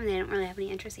long time. They don't really have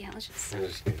any interest. Yeah, let's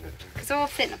just... Because they'll all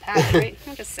fit in a pack, right?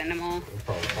 We'll just send them all.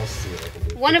 I'll see what I can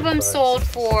do. One of them sold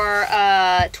for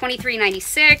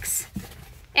 $23.96.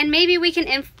 And maybe we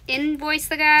can invoice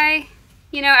the guy,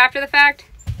 after the fact.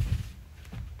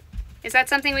 Is that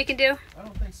something we can do? I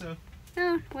don't think so.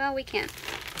 Oh, well, we can't.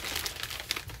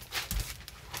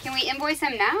 Can we invoice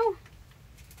him now?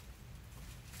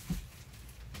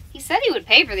 He said he would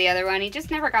pay for the other one. He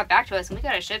just never got back to us, and we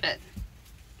gotta ship it.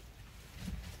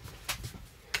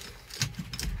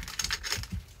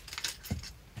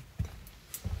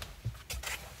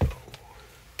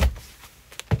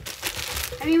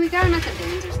 I mean, we got him at the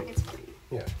bins or something. It's fine.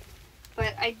 Yeah.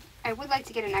 But I would like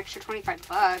to get an extra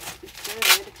 $25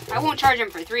 if we could. I won't charge him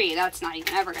for 3. That's not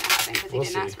even ever going to happen because he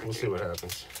didn't ask for 3. We'll see what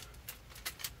happens.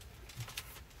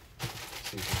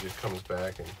 See if he just comes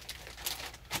back and...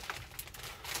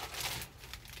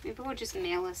 Maybe we'll just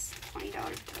mail us a $20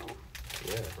 bill.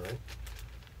 Yeah, right?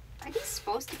 Are these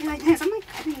supposed to be like this? I'm like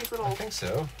cutting these little... I think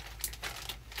so.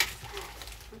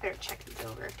 We better check these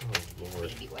over. Oh, Lord.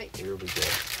 Baby wipes. Here we go.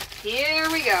 Here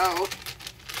we go.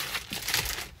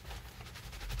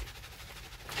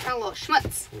 Got a little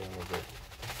schmutz. Yeah, a little bit.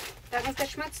 That one's got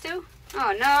schmutz too?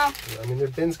 Oh, no. I mean, they're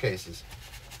bins cases.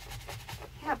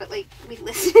 Yeah, but like, we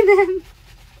listed them.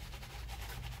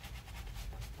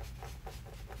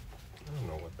 I don't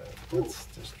know what that's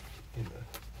just in the...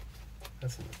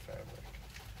 That's in the fabric.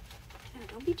 No,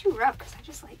 don't be too rough, because I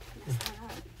just like messed that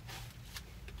up.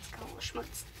 It's got a little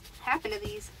schmutz. What happened to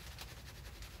these?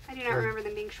 I do not remember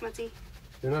them being schmutzy.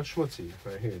 They're not schmutzy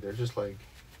right here. They're just like...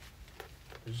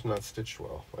 They're just not stitched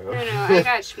well. Like, No, I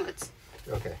got schmutz.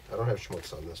 Okay, I don't have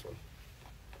schmutz on this one.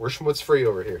 We're schmutz free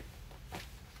over here.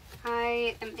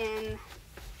 I am in...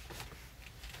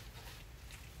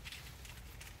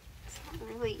 It's not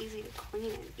really easy to clean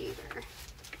it either.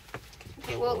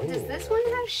 Okay, well, does this one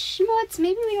have schmutz?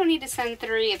 Maybe we don't need to send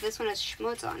 3 if this one has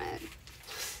schmutz on it.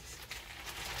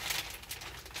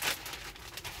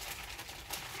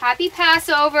 Happy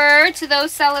Passover to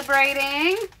those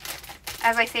celebrating.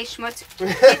 As I say schmutz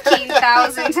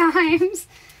 15,000 times.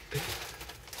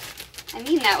 I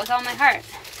mean that with all my heart.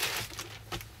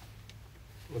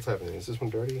 What's happening? Is this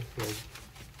one dirty? Like,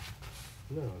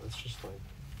 no, that's just like...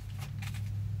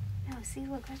 No, see,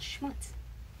 look, that's schmutz.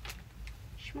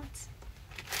 Schmutz.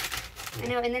 I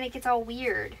know, and then it gets all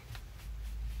weird.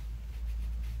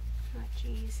 Oh,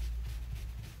 jeez.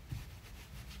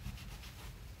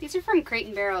 These are from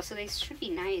Crate & Barrel, so they should be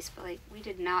nice, but, like, we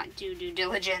did not do due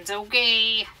diligence,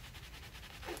 okay?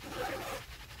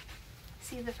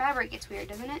 See, the fabric gets weird,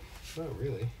 doesn't it? Not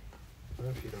really.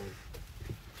 Not if you don't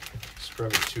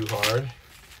scrub it too hard.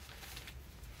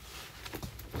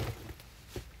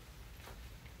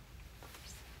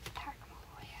 Pack them all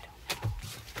away, I don't know.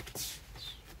 That's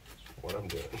what I'm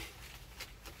doing.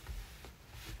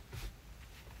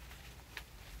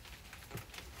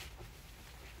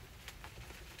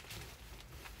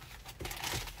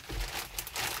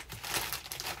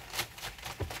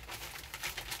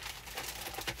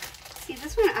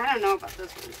 I don't know about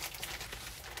this one.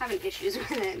 Having issues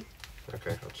with it.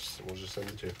 Okay, we'll just send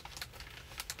the 2.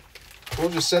 We'll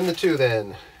just send the 2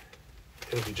 then.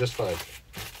 It'll be just fine.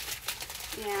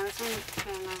 Yeah, this one,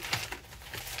 I don't know.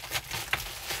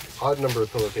 Odd number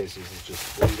of pillowcases is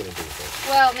just, what are you going to do with that?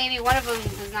 Well, maybe one of them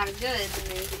was not as good, and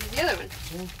then you could use the other one.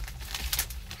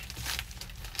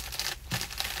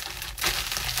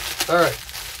 All right.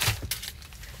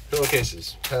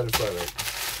 Pillowcases, padded flat rate.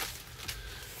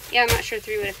 Yeah, I'm not sure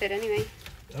 3 would have fit anyway.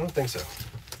 I don't think so.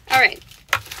 All right.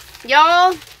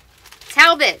 Y'all,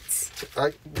 Talbots.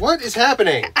 What is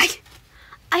happening? I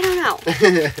don't know.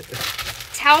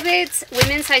 Talbots,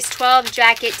 women's size 12,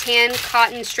 jacket, tan,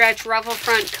 cotton, stretch, ruffle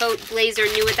front, coat, blazer,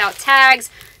 new without tags.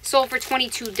 Sold for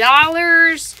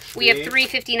 $22. We have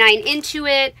 $3.59 into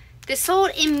it. This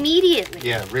sold immediately.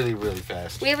 Yeah, really, really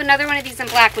fast. We have another one of these in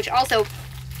black, which also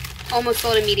almost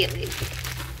sold immediately.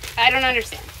 I don't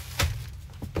understand.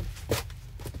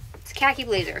 It's a khaki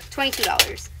blazer,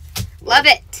 $22. Love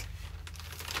it.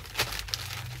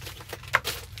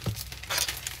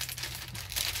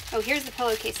 Oh, here's the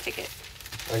pillowcase ticket.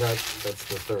 That's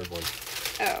the 3rd one.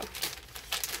 Oh.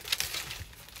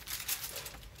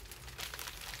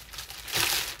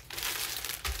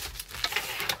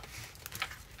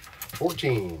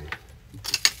 $14.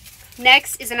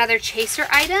 Next is another chaser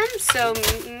item. So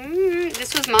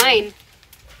this was mine.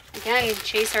 Again,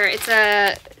 chaser. It's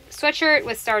a sweatshirt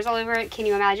with stars all over it. Can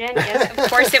you imagine? Yes, of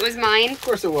course it was mine. Of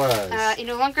course it was. It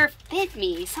no longer fit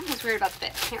me. Something was weird about the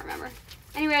fit. I can't remember.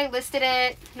 Anyway, I listed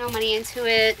it. No money into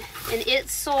it. And it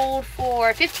sold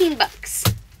for $15.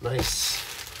 Nice.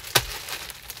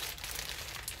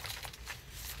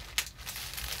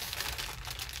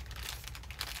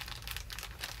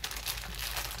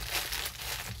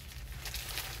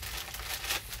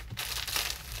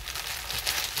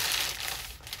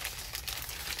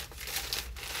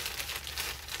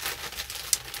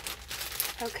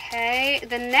 Okay,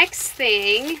 the next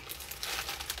thing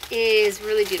is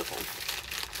really beautiful.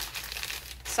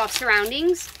 Soft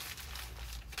surroundings.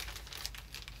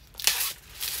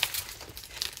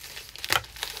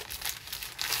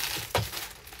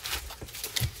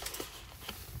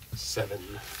 $7.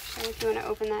 If you want to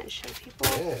open that and show people.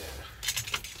 Yeah.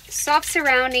 Soft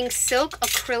surroundings, silk,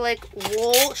 acrylic,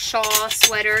 wool, shawl,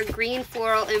 sweater, green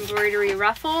floral embroidery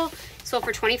ruffle. Sold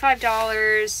for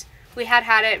 $25. We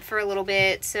had it for a little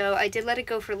bit, so I did let it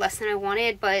go for less than I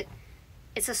wanted, but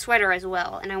it's a sweater as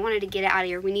well, and I wanted to get it out of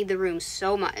here. We need the room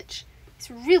so much.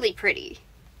 It's really pretty.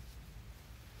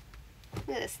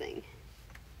 Look at this thing.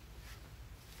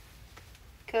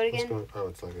 Coat again. Oh,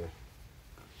 it's like a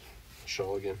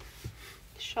shawl again.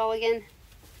 Shawl again.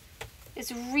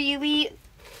 It's really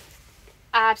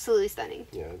absolutely stunning.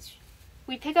 Yeah, it's...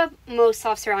 We pick up most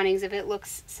soft surroundings if it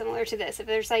looks similar to this. If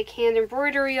there's like hand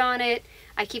embroidery on it,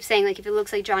 I keep saying like if it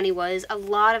looks like Johnny Was, a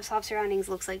lot of soft surroundings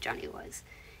looks like Johnny Was.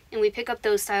 And we pick up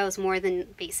those styles more than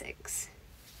basics.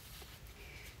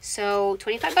 So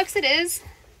 $25 it is.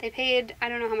 They paid, I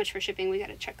don't know how much for shipping. We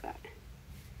gotta check that.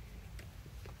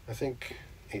 I think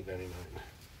 $8.99.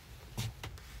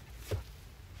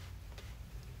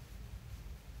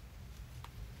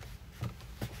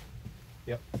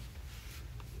 Yep.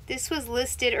 This was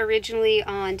listed originally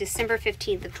on December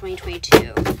 15th of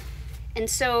 2022. And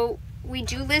so we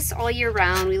do list all year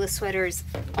round. We list sweaters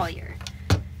all year.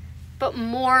 But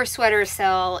more sweaters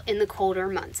sell in the colder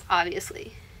months,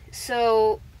 obviously.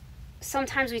 So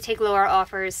sometimes we take lower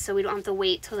offers so we don't have to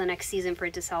wait till the next season for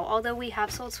it to sell. Although we have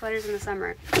sold sweaters in the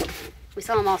summer. We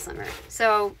sell them all summer.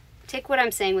 So take what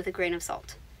I'm saying with a grain of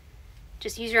salt.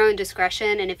 Just use your own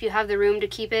discretion. And if you have the room to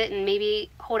keep it and maybe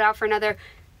hold out for another,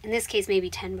 in this case,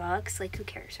 maybe $10. Like, who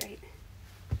cares, right?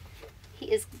 He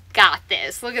has got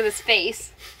this. Look at this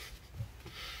face.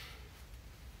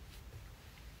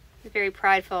 He's very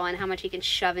prideful on how much he can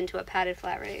shove into a padded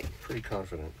flat rate. Pretty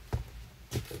confident.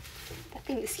 That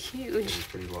thing is huge. It's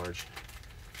pretty large.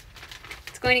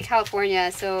 It's going to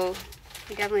California, so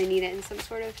we definitely need it in some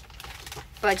sort of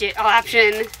budget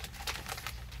option.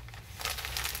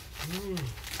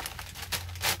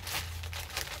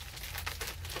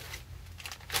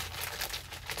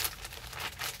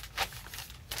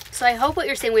 So I hope what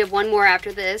you're saying, we have one more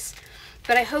after this,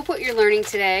 but I hope what you're learning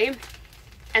today,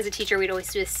 as a teacher we'd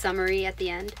always do a summary at the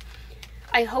end.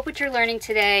 I hope what you're learning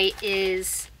today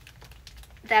is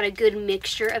that a good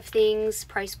mixture of things,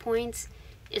 price points,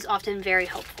 is often very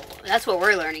helpful. That's what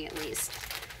we're learning, at least.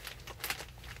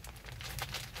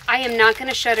 I am not going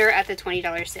to shudder at the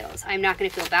 $20 sales. I'm not going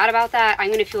to feel bad about that. I'm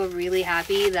going to feel really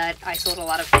happy that I sold a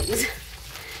lot of things.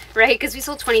 Right? Because we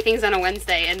sold 20 things on a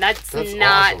Wednesday, and that's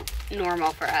not awesome.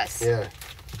 Normal for us. Yeah.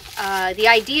 The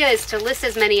idea is to list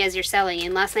as many as you're selling,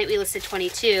 and last night we listed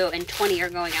 22, and 20 are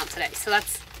going out today, so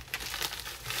that's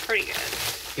pretty good.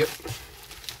 Yep.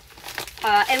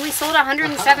 And we sold a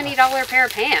 $170 pair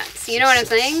of pants. You know what I'm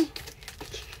saying?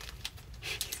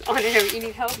 He's on it. You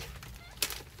need help?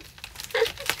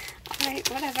 Alright,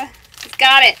 whatever. He's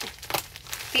got it.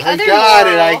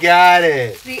 I got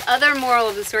it. The other moral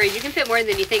of the story is you can fit more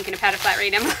than you think in a padded flat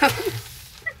rate envelope.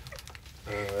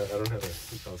 I don't have it.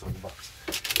 It's on the box.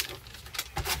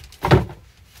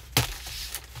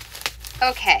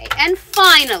 Okay, and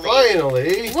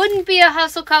finally, wouldn't be a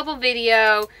Hustle Couple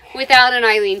video without an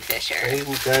Eileen Fisher. Ain't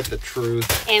that the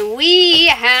truth? And we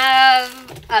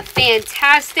have a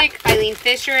fantastic Eileen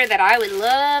Fisher that I would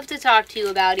love to talk to you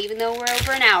about, even though we're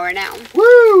over an hour now.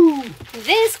 Woo!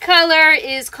 This color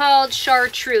is called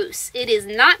Chartreuse. It is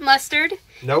not mustard.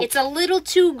 Nope. It's a little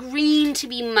too green to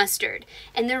be mustard.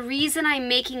 And the reason I'm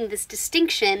making this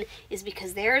distinction is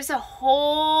because there's a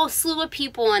whole slew of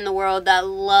people in the world that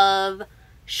love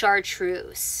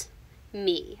chartreuse.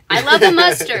 Me. I love the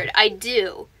mustard. I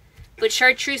do. But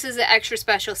chartreuse is an extra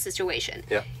special situation.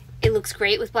 Yeah. It looks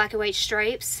great with black and white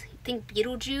stripes. Think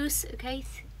Beetlejuice, okay?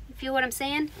 You feel what I'm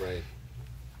saying? Right.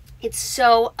 It's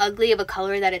so ugly of a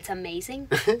color that it's amazing.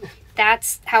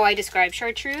 That's how I describe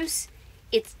chartreuse.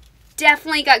 It's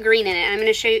definitely got green in it. I'm going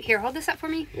to show you. Here, hold this up for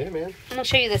me. Yeah, man. I'm going to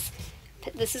show you this.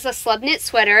 This is a slub knit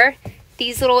sweater.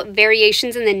 These little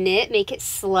variations in the knit make it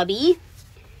slubby.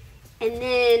 And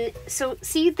then, so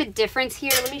see the difference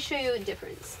here? Let me show you a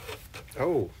difference.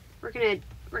 Oh. We're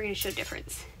gonna show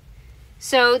difference.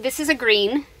 So this is a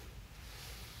green.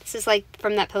 This is like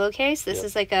from that pillowcase. This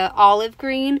is like a olive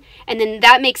green. And then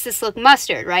that makes this look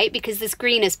mustard, right? Because this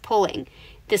green is pulling.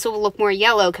 This will look more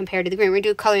yellow compared to the green. We're going to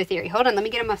do a color theory. Hold on, let me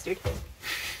get a mustard.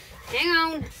 Hang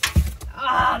on.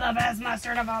 Oh, the best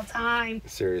mustard of all time.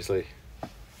 Seriously.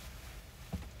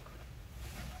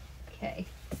 Okay.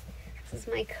 This is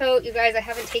my coat. You guys, I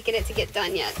haven't taken it to get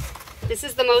done yet. This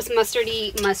is the most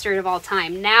mustardy mustard of all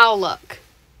time. Now look.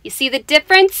 You see the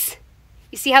difference?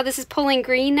 You see how this is pulling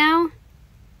green now?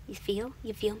 You feel?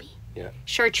 You feel me? Yeah.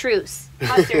 Chartreuse.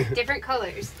 Mustard. Different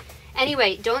colors.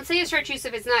 Anyway, don't say it's chartreuse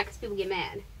if it's not, because people get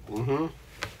mad. Mm-hmm.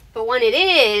 But when it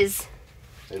is,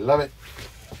 I love it.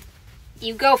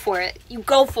 you go for it. You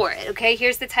go for it, okay?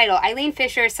 Here's the title. Eileen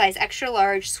Fisher, size extra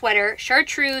large, sweater,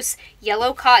 chartreuse,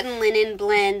 yellow cotton linen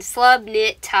blend, slub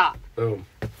knit top. Boom.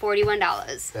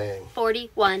 $41. Dang.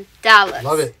 $41.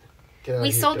 Love it.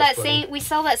 We sell that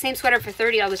same sweater for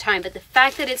 $30 all the time, but the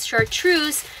fact that it's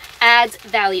chartreuse adds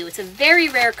value. It's a very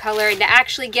rare color, and to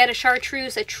actually get a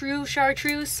chartreuse, a true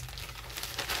chartreuse,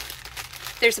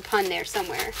 there's a pun there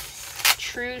somewhere.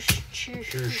 Chartreuse.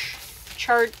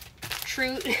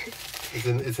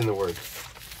 It's in the word.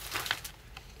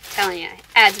 Telling you,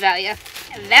 adds value.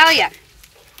 Value.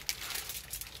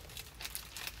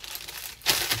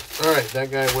 All right,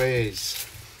 that guy weighs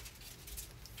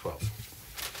 12.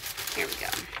 Here we go.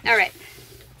 All right.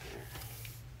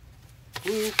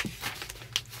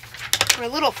 We're a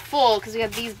little full because we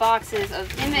have these boxes of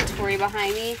inventory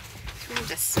behind me. So we have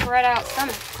to spread out some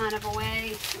kind of a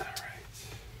way. All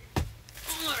right.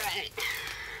 All right.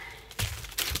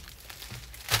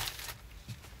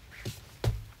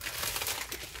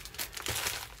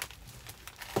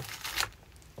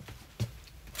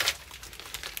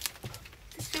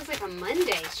 This feels like a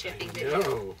Monday shipping video.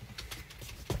 No.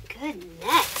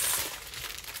 Goodness.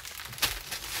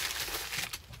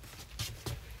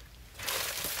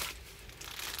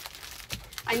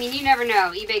 I mean, you never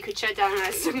know. eBay could shut down on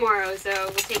us tomorrow, so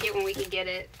we'll take it when we can get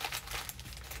it.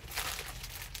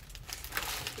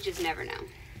 You just never know.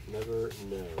 Never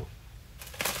know.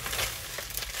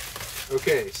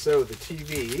 Okay, so the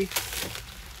TV,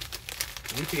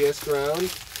 UPS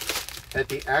ground, at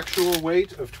the actual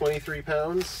weight of 23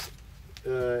 pounds,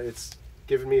 it's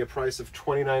given me a price of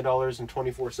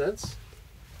 $29.24.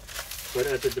 But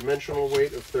at the dimensional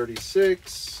weight of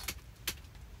 36,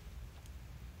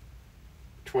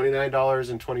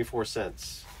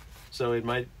 $29.24. So it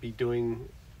might be doing,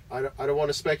 I don't want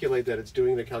to speculate that it's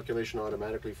doing the calculation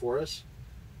automatically for us.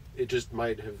 It just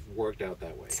might have worked out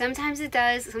that way. Sometimes it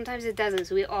does, sometimes it doesn't.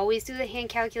 So we always do the hand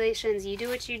calculations. You do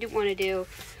what you want to do.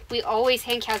 We always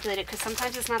hand calculate it because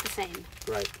sometimes it's not the same.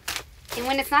 Right. And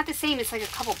when it's not the same, it's like a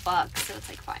couple bucks, so it's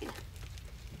like fine.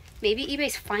 Maybe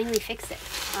eBay's finally fixed it.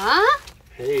 Huh?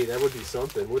 Hey, that would be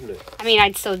something, wouldn't it? I mean,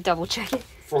 I'd still double check it.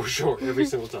 For sure, every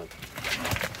single time.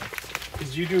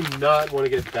 Because you do not want to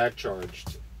get back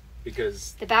charged.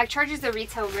 Because The back charge is the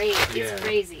retail rate. yeah, It's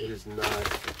crazy. it is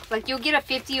not. Like, you'll get a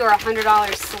 $50 or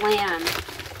 $100 slam.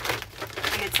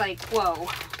 And it's like, whoa.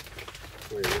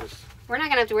 Wait, We're not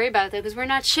going to have to worry about it, though, because we're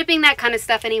not shipping that kind of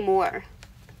stuff anymore.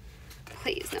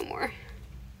 Please, no more.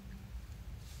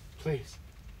 Please.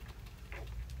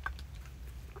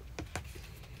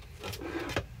 6,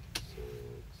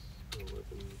 11,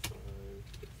 5,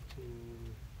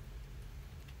 15.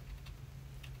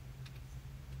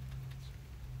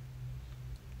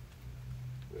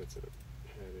 That's a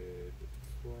padded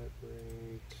flat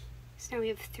rate. So now we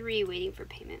have 3 waiting for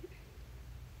payment.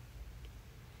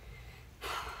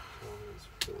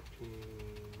 13,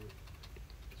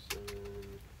 7,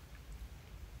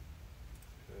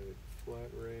 padded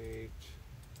flat rate.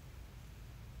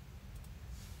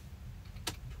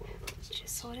 12 ounces.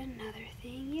 Just sold another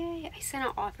thing. Yay. I sent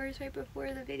out offers right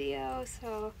before the video,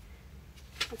 so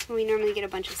that's when we normally get a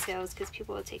bunch of sales because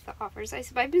people will take the offers.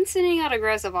 I've been sending out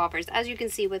aggressive offers, as you can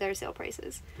see with our sale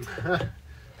prices.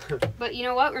 But you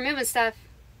know what? We're moving stuff.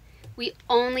 We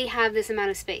only have this amount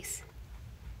of space.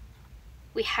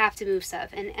 We have to move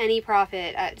stuff, and any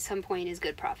profit at some point is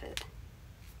good profit.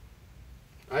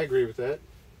 I agree with that.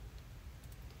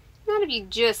 Not if you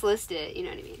just list it, you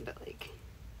know what I mean, but like...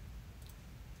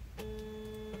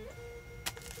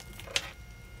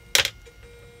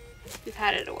 We've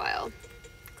had it a while.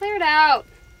 Clear it out.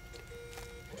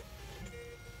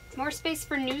 More space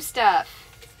for new stuff.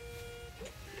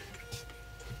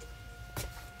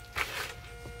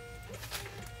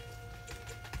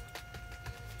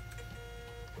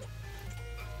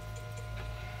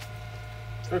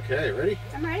 Okay, ready?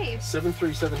 I'm ready.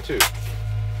 7372.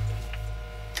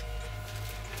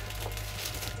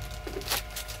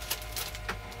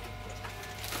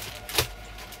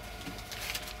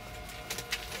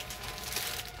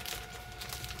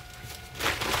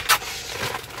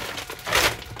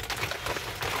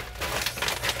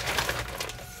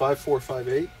 Five, 4, 5,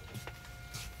 8.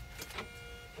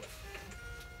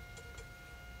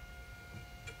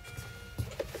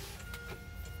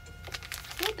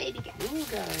 Little baby guy. Little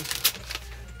guy.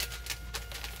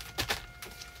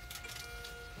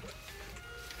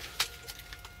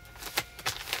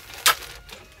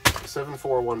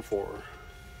 7414.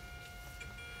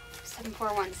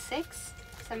 7416.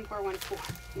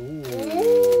 7414. Ooh.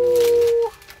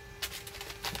 Ooh.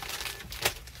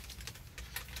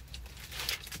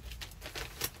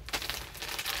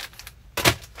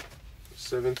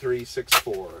 Seven, 3, 6,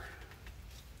 4.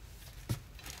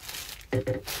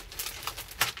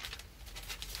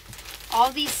 All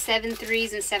these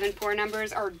 7.3s and 7.4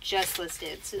 numbers are just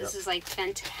listed. So this is like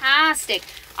fantastic.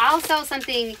 I'll sell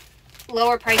something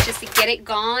lower price just to get it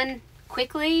gone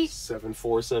quickly. 7,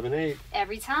 4, 7, 8.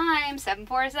 Every time. 7,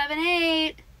 4, 7,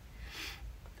 8.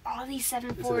 All these 7.4s.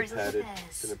 Isn't it Look padded? at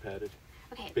this. Isn't it padded?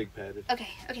 Okay. Big padded. Okay.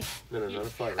 Okay. No, not a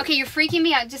fire. Okay, you're freaking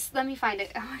me out. Just let me find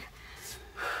it. Oh my God.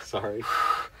 Sorry.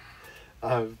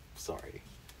 I'm sorry.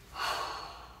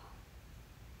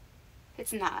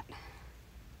 It's not.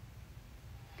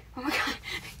 Oh my God.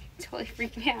 Totally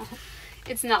freaked me out.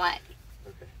 It's not.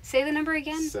 Okay. Say the number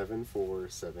again. 7, 4,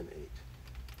 7, 8.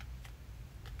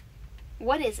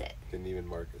 What is it? Didn't even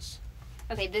Marcus.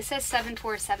 Okay, this says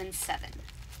 7477.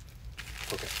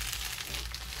 Okay.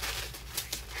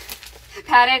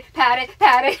 Pat it.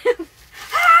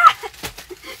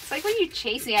 It's like when you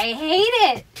chase me. I hate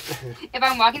it. If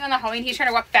I'm walking down the hallway and he's trying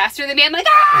to walk faster than me, I'm like,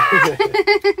 ah!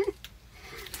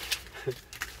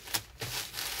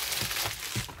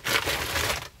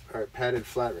 All right, padded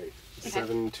flat rate. Okay.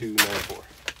 7294.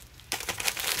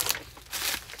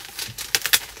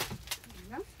 There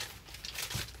you go.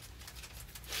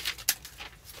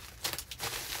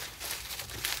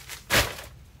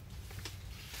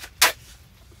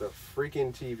 The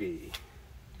freaking TV.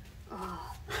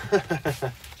 Oh.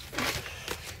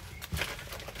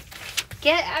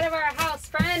 Get out of our house,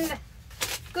 friend.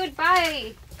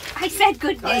 Goodbye. I said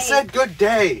good day. I said good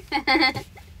day.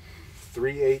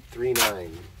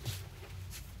 3839.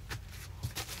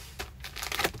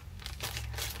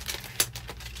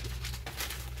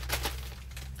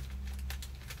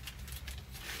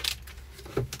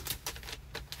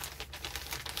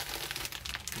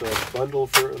 The bundle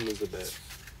for Elizabeth.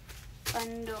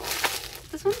 Bundle.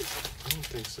 This one? I don't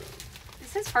think so. It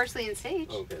says partially in stage.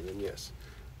 Okay, then yes.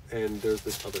 And there's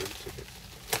this other ticket.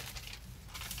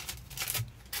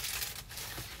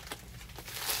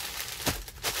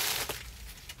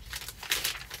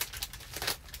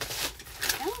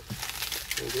 Oh.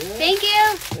 Thank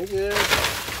you. Thank you. Thank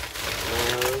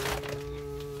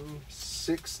you.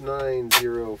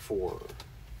 6904.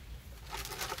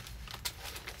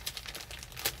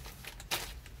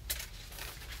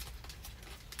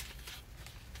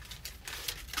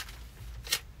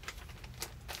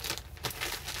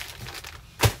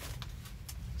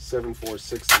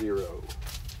 $7460.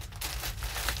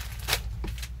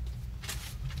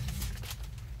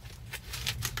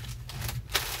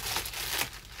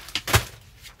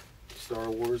 Star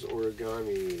Wars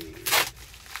origami.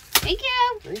 Thank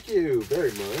you. Thank you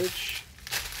very much.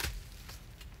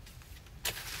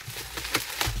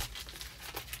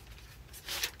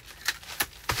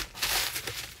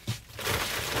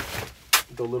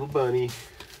 The little bunny.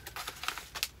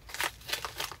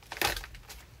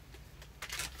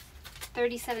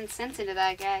 $0.37 into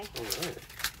that guy. All right.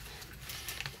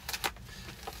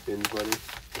 Bin's bunny.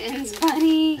 Bin's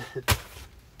bunny.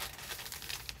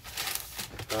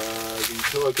 The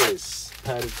pillowcase,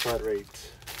 padded flat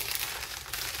rate.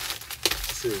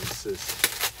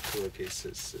 Sis. Pillowcase,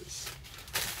 sis.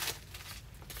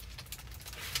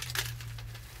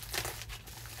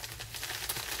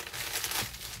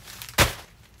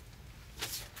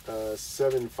 Uh,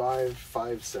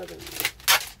 7557.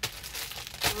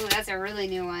 Oh, that's a really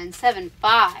new one.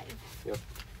 7.5. Yep.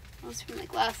 That was from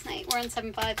like last night. We're on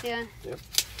 7.5, yeah. Yep.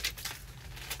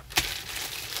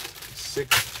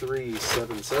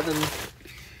 6377.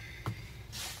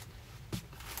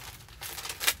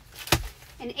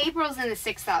 And April's in the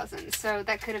 6,000, so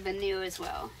that could have been new as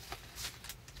well.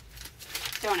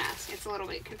 Don't ask. It's a little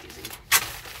bit confusing.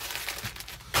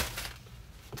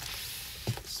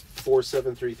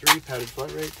 4733, padded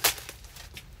flat rate.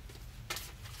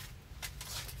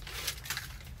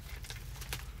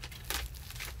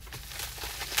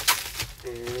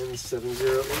 And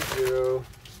 7080.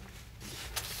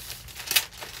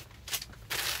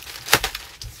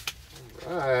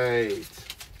 All right.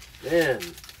 Man,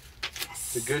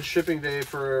 it's a good shipping day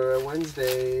for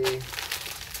Wednesday.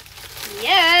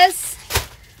 Yes!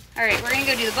 Alright, we're going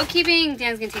to go do the bookkeeping.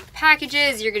 Dan's going to take the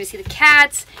packages. You're going to see the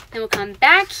cats. Then we'll come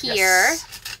back here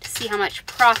to see how much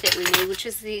profit we made, which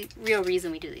is the real reason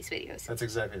we do these videos. That's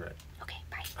exactly right. Okay,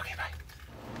 bye. Okay, bye.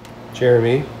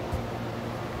 Jeremy.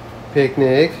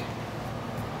 Picnic.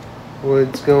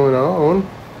 What's going on?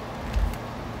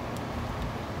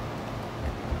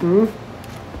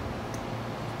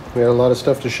 We had a lot of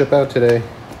stuff to ship out today.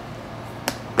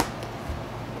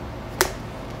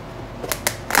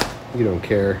 You don't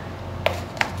care.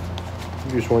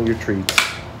 You just want your treats.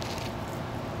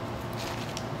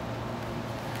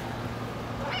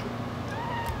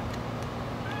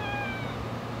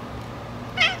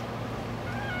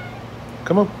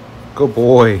 Come on. Good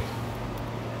boy.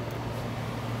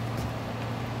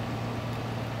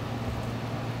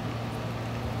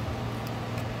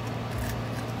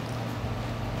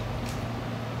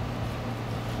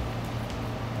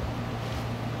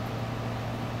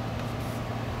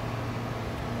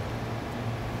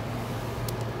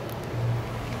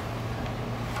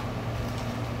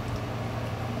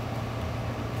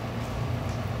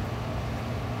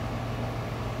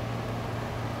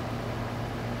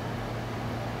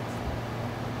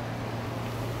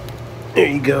 There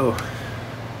you go.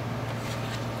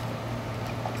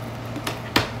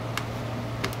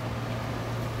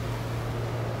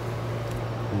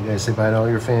 You guys say bye to all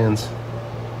your fans.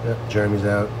 Yep, Jeremy's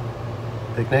out.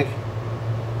 Picnic?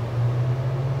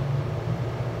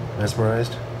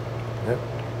 Mesmerized? Yep.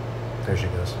 There she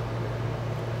goes.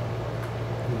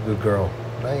 Good girl.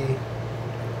 Bye.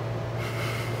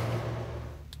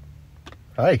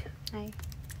 Hi. Hi.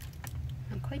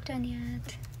 I'm quite done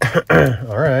yet.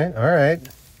 All right. Let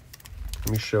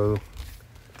me show.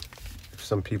 If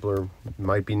some people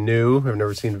might be new, have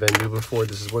never seen Vendoo before.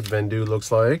 This is what Vendoo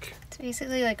looks like. It's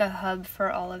basically like a hub for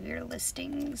all of your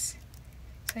listings.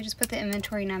 So I just put the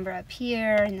inventory number up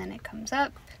here, and then it comes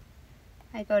up.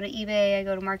 I go to eBay, I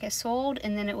go to mark it sold,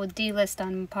 and then it will delist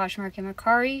on Poshmark and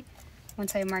Mercari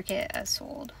once I mark it as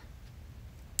sold.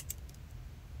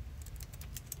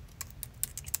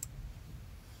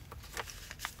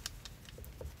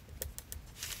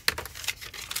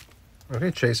 Okay,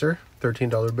 Chaser,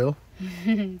 $13 bill.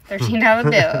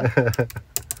 $13 bill.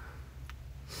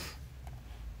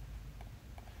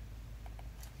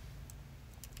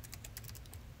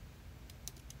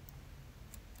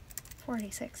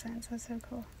 $0.46. That's so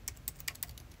cool.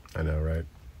 I know, right?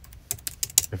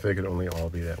 If they could only all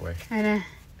be that way. I know.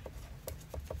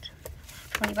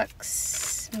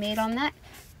 $20 made on that.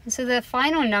 And so the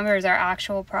final numbers are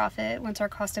actual profit once our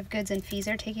cost of goods and fees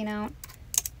are taken out.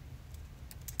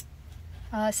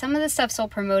 Some of the stuff sold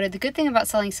promoted. The good thing about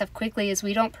selling stuff quickly is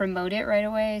we don't promote it right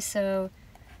away, so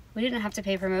we didn't have to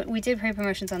pay we did pay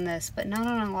promotions on this, but not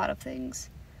on a lot of things.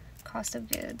 Cost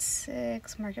of goods,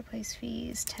 6, marketplace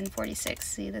fees, 1046.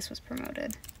 See, this was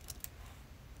promoted.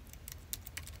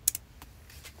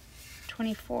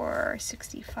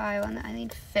 2465 on the Eileen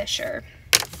Fisher.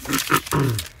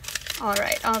 All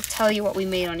right, I'll tell you what we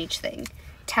made on each thing.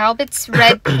 Talbot's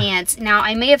red pants. Now,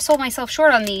 I may have sold myself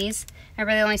short on these.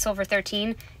 Remember, they only sold for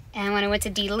 13. And when I went to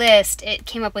delist, it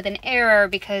came up with an error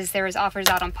because there was offers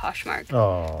out on Poshmark.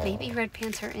 Oh. Maybe red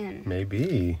pants are in.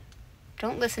 Maybe.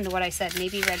 Don't listen to what I said.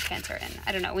 Maybe red pants are in.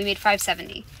 I don't know. We made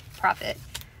 $570 profit.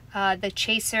 The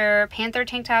Chaser Panther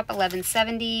tank top,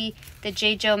 $11.70. The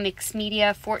J. Joe Mixed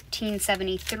Media,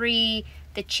 $14.73.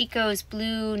 The Chico's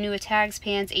Blue New Tags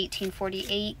pants,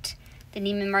 $18.48. The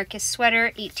Neiman Marcus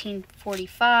sweater,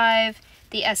 $18.45.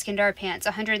 The Eskandar pants,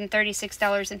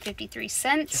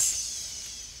 $136.53. Yes.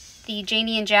 The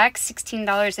Janie and Jack,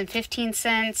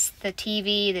 $16.15. The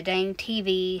TV, the dang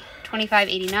TV,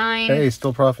 $25.89. Hey,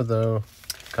 still profit though,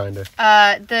 kinda.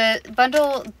 The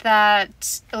bundle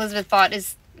that Elizabeth bought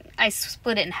I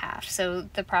split it in half, so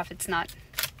the profit's not.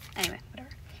 Anyway, whatever.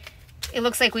 It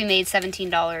looks like we made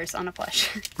 $17 on a plush.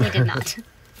 We did not.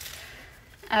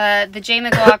 The J.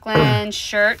 McLaughlin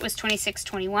shirt was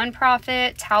 $26.21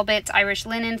 profit. Talbot's Irish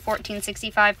linen,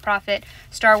 $14.65 profit.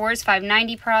 Star Wars,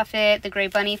 $5.90 profit. The Grey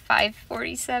Bunny,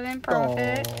 $5.47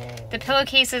 profit. Aww. The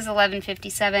pillowcases,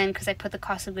 $11.57 because I put the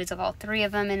cost of goods of all three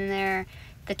of them in there.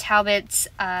 The Talbot's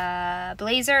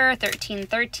blazer,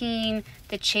 $13.13.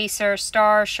 The Chaser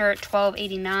Star shirt,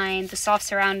 $12.89. The Soft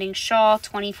Surrounding shawl,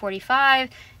 $20.45.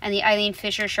 And the Eileen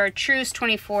Fisher Chartreuse,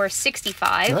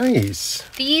 $24.65. Nice.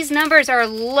 These numbers are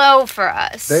low for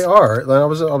us. They are. I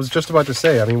was just about to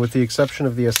say, I mean, with the exception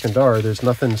of the Eskandar, there's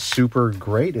nothing super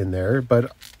great in there,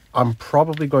 but I'm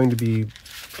probably going to be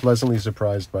pleasantly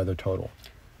surprised by the total.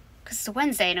 Because it's a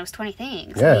Wednesday and it was 20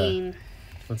 things. Yeah. I mean,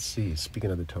 let's see. Speaking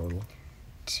of the total.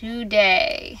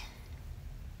 Today.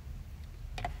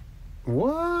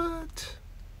 What?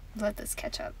 Let this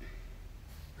catch up.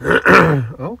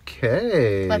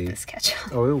 Okay. Let this catch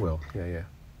up. Oh, it will. Yeah.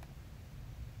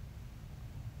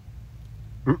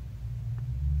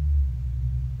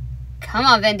 Come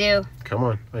on, Vendu. Come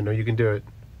on. I know you can do it.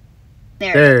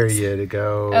 There you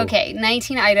go. Okay,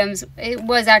 19 items. It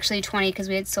was actually 20 because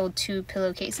we had sold 2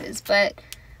 pillowcases, but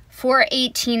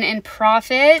 $4.18 in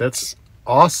profit. That's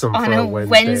awesome on for a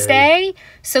Wednesday.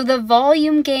 So the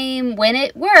volume game, when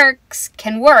it works,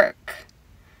 can work.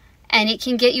 And it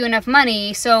can get you enough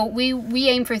money. So we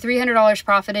aim for $300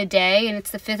 profit a day, and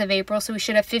it's the 5th of April, so we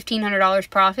should have $1,500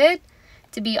 profit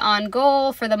to be on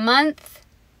goal for the month.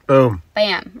 Boom.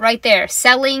 Bam. Right there.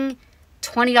 Selling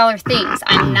 $20 things.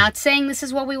 I'm not saying this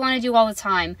is what we want to do all the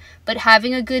time, but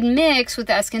having a good mix with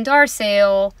the Eskandar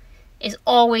sale is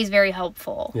always very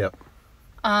helpful. Yep.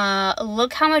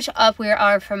 Look how much up we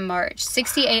are from March.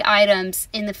 68 items.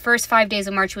 In the first 5 days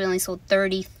of March, we only sold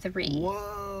 33.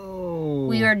 Whoa.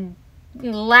 We are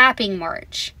lapping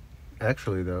March.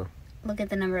 Actually, though. Look at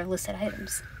the number of listed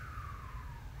items.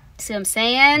 See what I'm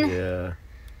saying? Yeah.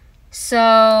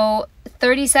 So,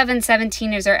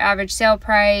 $37.17 is our average sale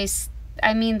price.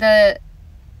 I mean, it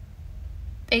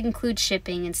includes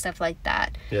shipping and stuff like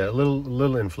that. Yeah, a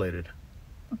little inflated.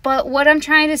 But what I'm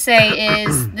trying to say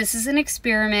is this is an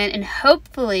experiment, and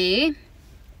hopefully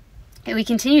we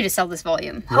continue to sell this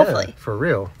volume. Hopefully. Yeah, for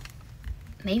real.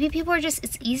 Maybe people are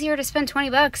it's easier to spend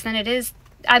 $20 than it is.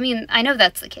 I mean, I know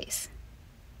that's the case.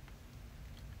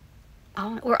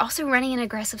 We're also running an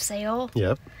aggressive sale.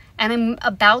 Yep. And I'm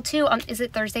about to, is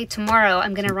it Thursday? Tomorrow,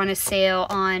 I'm going to run a sale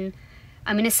I'm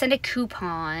going to send a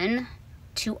coupon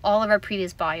to all of our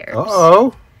previous buyers.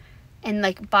 Uh-oh.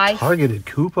 And buy... Targeted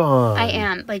coupon. I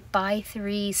am. Buy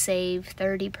 3, save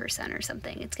 30% or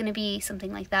something. It's going to be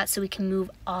something like that so we can move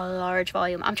a large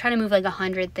volume. I'm trying to move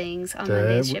 100 things on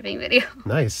Monday's shipping video.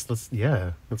 Nice. Let's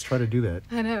try to do that.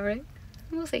 I know, right?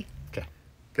 We'll see. Okay.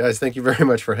 Guys, thank you very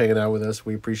much for hanging out with us.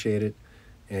 We appreciate it.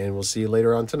 And we'll see you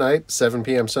later on tonight, 7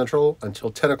 p.m. Central, until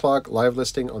 10 o'clock, live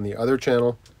listing on the other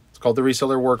channel. It's called the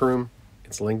Reseller Workroom.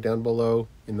 It's linked down below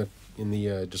in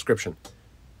the description.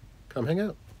 Come hang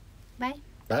out. Bye.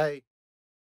 Bye.